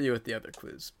 Yeah, I'll hit you with the other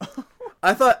clues.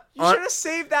 I thought... You should have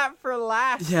saved that for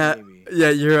last, maybe. Yeah,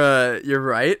 you're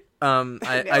right. I'm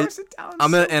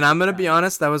gonna be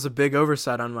honest, that was a big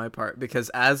oversight on my part, because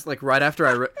as, like, right after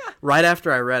I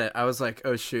read it, I was like,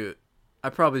 oh, shoot. I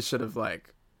probably should have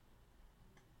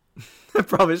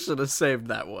saved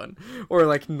that one, or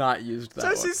like not used that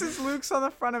one. Especially since Luke's on the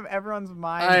front of everyone's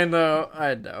mind. I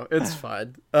know, it's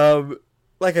fine.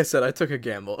 Like I said, I took a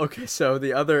gamble. Okay, so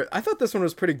I thought this one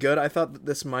was pretty good. I thought that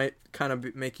this might kind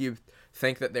of make you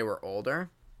think that they were older.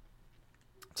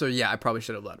 So yeah, I probably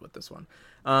should have led with this one.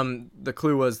 The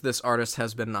clue was this artist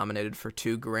has been nominated for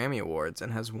 2 Grammy Awards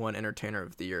and has won Entertainer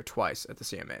of the Year twice at the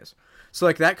CMAs. So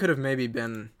like that could have maybe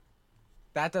been...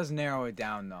 That does narrow it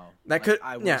down, though.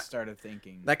 I would have started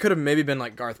thinking. That could have maybe been,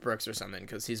 like, Garth Brooks or something,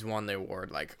 because he's won the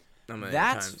award, like, a million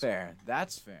times.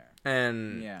 That's fair.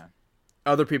 And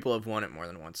other people have won it more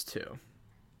than once, too.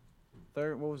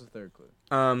 What was the third clue?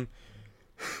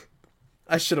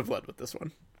 I should have led with this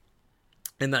one.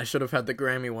 And I should have had the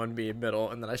Grammy one be middle,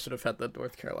 and then I should have had the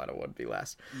North Carolina one be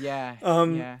last. Yeah,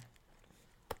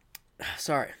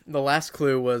 Sorry. The last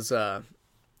clue was,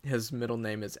 his middle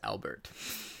name is Albert.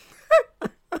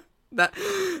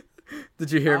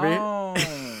 Did you hear me? Oh,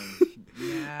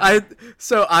 yeah.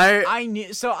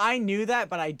 I knew that,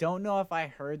 but I don't know if I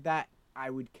heard that I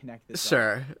would connect this.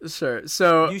 Sure.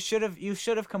 So you should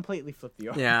have completely flipped the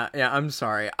order. Yeah. I'm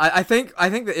sorry. I think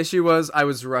the issue was I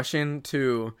was rushing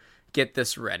to get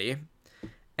this ready,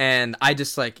 and I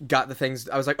just like got the things.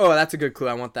 I was like, oh, that's a good clue.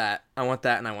 I want that, and I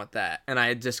want that, and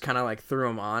I just kind of like threw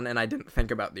them on, and I didn't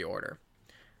think about the order.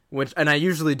 And I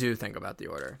usually do think about the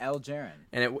order. El Jaron.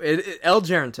 And it El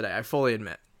Jaron today, I fully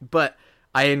admit. But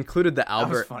I included the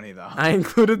Albert. That was funny, though. I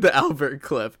included the Albert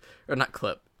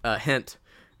hint,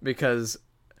 because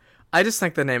I just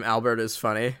think the name Albert is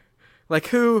funny. Like,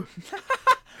 who's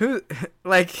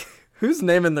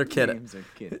naming their kid? Names their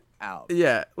kid Albert.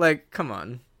 Yeah, like, come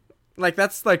on. Like,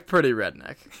 that's, like, pretty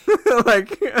redneck.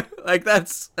 like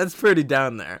that's pretty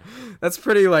down there. That's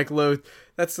pretty, like, low.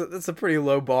 That's a pretty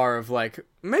low bar of, like,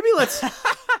 maybe let's not.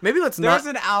 There's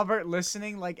an Albert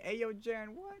listening, like, hey, yo, Jaron,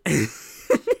 what?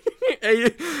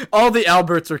 All the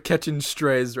Alberts are catching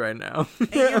strays right now.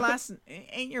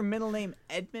 Ain't your middle name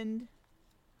Edmund?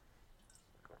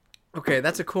 Okay,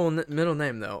 that's a cool middle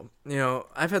name, though. You know,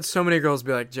 I've had so many girls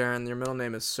be like, Jaron, your middle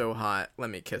name is so hot, let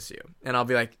me kiss you. And I'll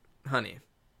be like, honey,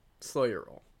 slow your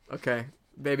roll, okay?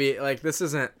 Baby, like, this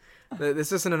isn't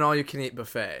an all-you-can-eat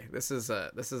buffet. This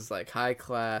is like high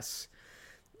class,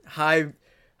 high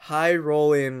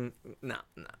rolling. No,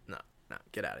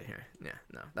 get out of here. Yeah,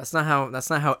 no, that's not how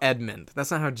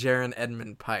Jaron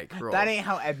Edmund Pike rolls. That ain't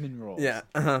how Edmund rolls. Yeah,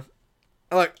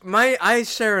 Look, I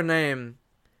share a name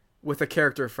with a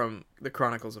character from the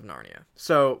Chronicles of Narnia.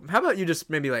 So how about you just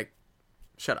maybe like,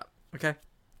 shut up, okay?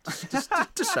 Just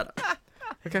shut up,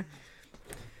 okay?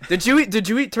 Did you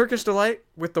eat Turkish Delight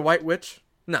with the White Witch?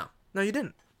 No, you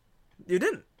didn't. You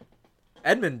didn't.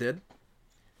 Edmund did.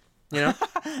 You know?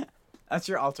 That's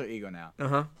your alter ego now.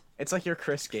 Uh-huh. It's like your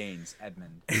Chris Gaines,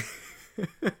 Edmund.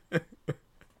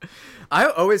 I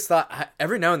always thought,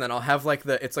 every now and then I'll have like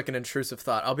it's like an intrusive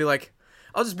thought. I'll be like,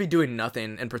 I'll just be doing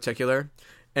nothing in particular,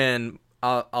 and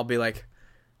I'll be like,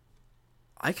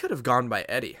 I could have gone by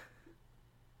Eddie.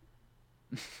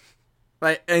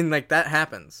 Like, and like that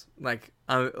happens. Like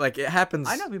it happens.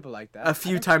 I know people like that. A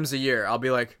few times a year, I'll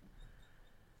be like,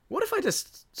 what if I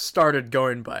just started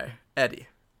going by Eddie?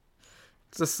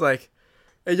 It's just like,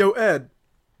 hey yo Ed,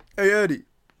 hey Eddie,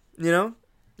 you know?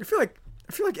 I feel like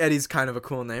Eddie's kind of a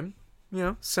cool name. You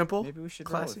know, simple. Maybe we should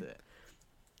classy. go with it.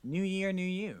 New year, new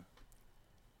you.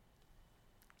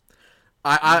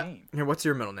 Here, what's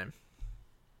your middle name?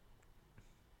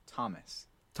 Thomas.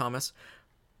 Thomas.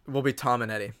 We'll be Tom and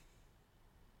Eddie.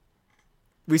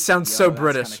 We sound so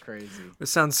British. That's kind of crazy. It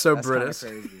sounds so that's British.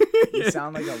 Crazy. You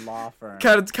sound like a law firm.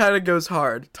 Kind of goes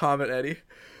hard, Tom and Eddie.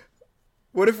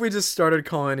 What if we just started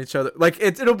calling each other like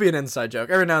it'll be an inside joke.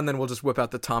 Every now and then we'll just whip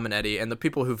out the Tom and Eddie, and the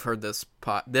people who've heard this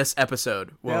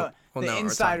episode will know. The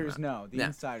insiders know. The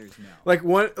insiders know.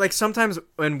 Like sometimes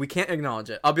when we can't acknowledge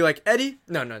it, I'll be like, Eddie.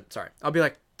 No, sorry. I'll be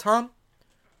like, Tom.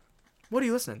 What are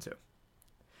you listening to?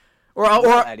 Or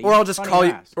I'll just call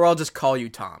you, or I'll just call you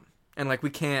Tom, and like we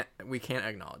can't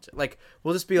acknowledge it. Like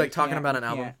we'll just be like talking about an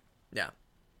album. Yeah.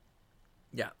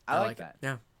 I like that.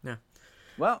 Yeah.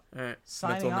 Well, right,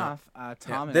 signing off,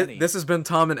 Tom and Eddie. This has been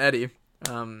Tom and Eddie.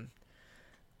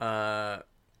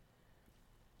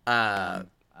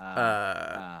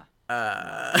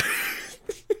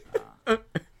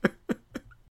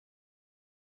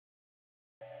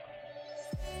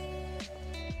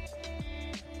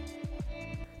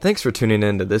 Thanks for tuning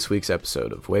in to this week's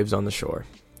episode of Waves on the Shore.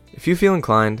 If you feel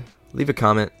inclined, leave a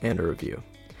comment and a review.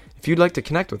 If you'd like to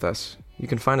connect with us, you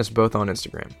can find us both on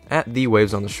Instagram,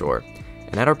 @TheWavesOnTheShore,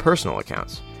 and at our personal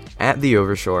accounts,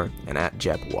 @TheOvershore and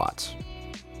 @JepWatts.